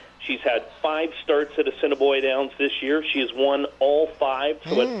Clause. She's had 5 starts at Assiniboia Downs this year. She has won all 5,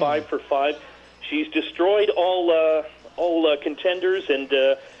 so at 5 for 5. She's destroyed all contenders and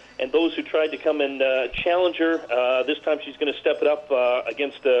those who tried to come and challenge her. This time she's going to step it up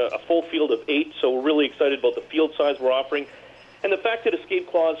against a full field of 8, so we're really excited about the field size we're offering. And the fact that Escape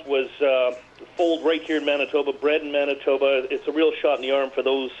Clause was foaled right here in Manitoba, bred in Manitoba, it's a real shot in the arm for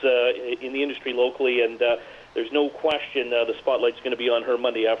those in the industry locally, and there's no question the spotlight's going to be on her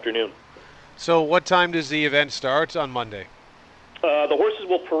Monday afternoon. So what time does the event start on Monday? The horses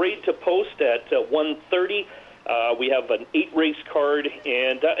will parade to post at 1:30. We have an 8-race card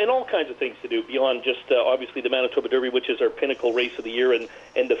and all kinds of things to do beyond just obviously the Manitoba Derby, which is our pinnacle race of the year and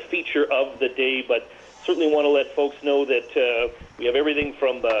the feature of the day. But certainly want to let folks know that we have everything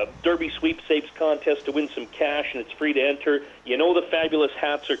from Derby sweepstakes contest to win some cash, and it's free to enter. You know the fabulous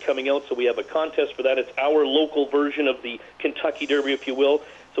hats are coming out, so we have a contest for that. It's our local version of the Kentucky Derby, if you will.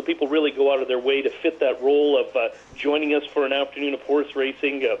 So people really go out of their way to fit that role of joining us for an afternoon of horse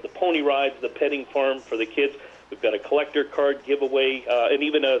racing, the pony rides, the petting farm for the kids. We've got a collector card giveaway, and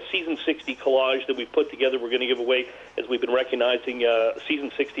even a Season 60 collage that we've put together we're going to give away as we've been recognizing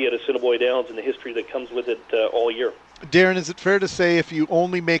Season 60 at Assiniboia Downs and the history that comes with it all year. Darren, is it fair to say if you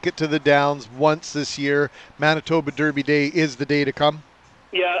only make it to the Downs once this year, Manitoba Derby Day is the day to come?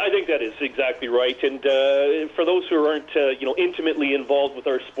 Yeah, I think that is exactly right. And for those who aren't, intimately involved with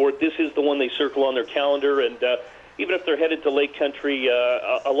our sport, this is the one they circle on their calendar. And even if they're headed to Lake Country,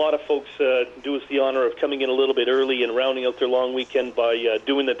 a lot of folks do us the honor of coming in a little bit early and rounding out their long weekend by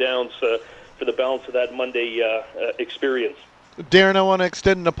doing the Downs for the balance of that Monday experience. Darren, I want to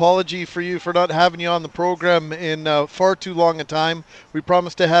extend an apology for you for not having you on the program in far too long a time. We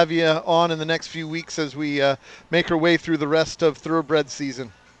promise to have you on in the next few weeks as we make our way through the rest of Thoroughbred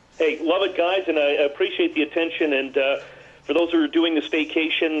season. Hey, love it, guys, and I appreciate the attention. And for those who are doing the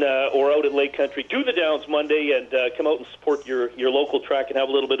staycation or out at Lake Country, do the Downs Monday and come out and support your local track and have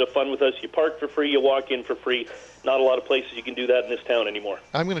a little bit of fun with us. You park for free, you walk in for free. Not a lot of places you can do that in this town anymore.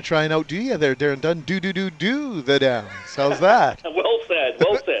 I'm going to try and outdo you there, Darren Dunn. Do the Downs. How's that? Well said,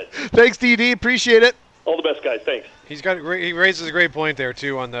 well said. Thanks, DD. Appreciate it. All the best, guys. Thanks. He raises a great point there,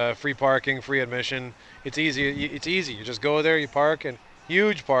 too, on the free parking, free admission. It's easy. It's easy. You just go there, you park, and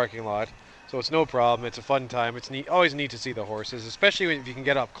huge parking lot. So it's no problem. It's a fun time. It's neat. Always neat to see the horses, especially if you can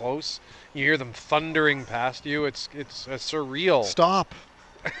get up close. You hear them thundering past you. It's surreal. Stop.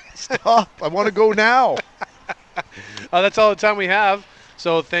 Stop. I want to go now. That's all the time we have.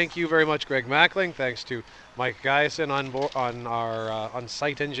 So thank you very much, Greg Mackling. Thanks to Mike Guyson on our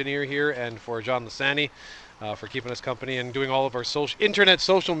on-site engineer here, and for John Lasani for keeping us company and doing all of our internet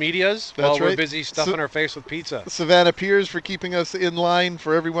social medias while we're busy stuffing our face with pizza. Savannah Piers for keeping us in line,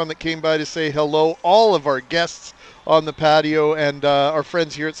 for everyone that came by to say hello, all of our guests on the patio, and our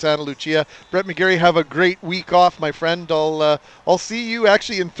friends here at Santa Lucia. Brett McGarry, have a great week off, my friend. I'll see you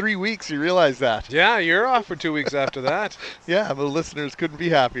actually in 3 weeks. You realize that? Yeah, you're off for 2 weeks after that. Yeah, the listeners couldn't be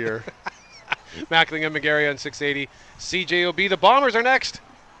happier. Mackling and McGarry on 680 CJOB. The Bombers are next.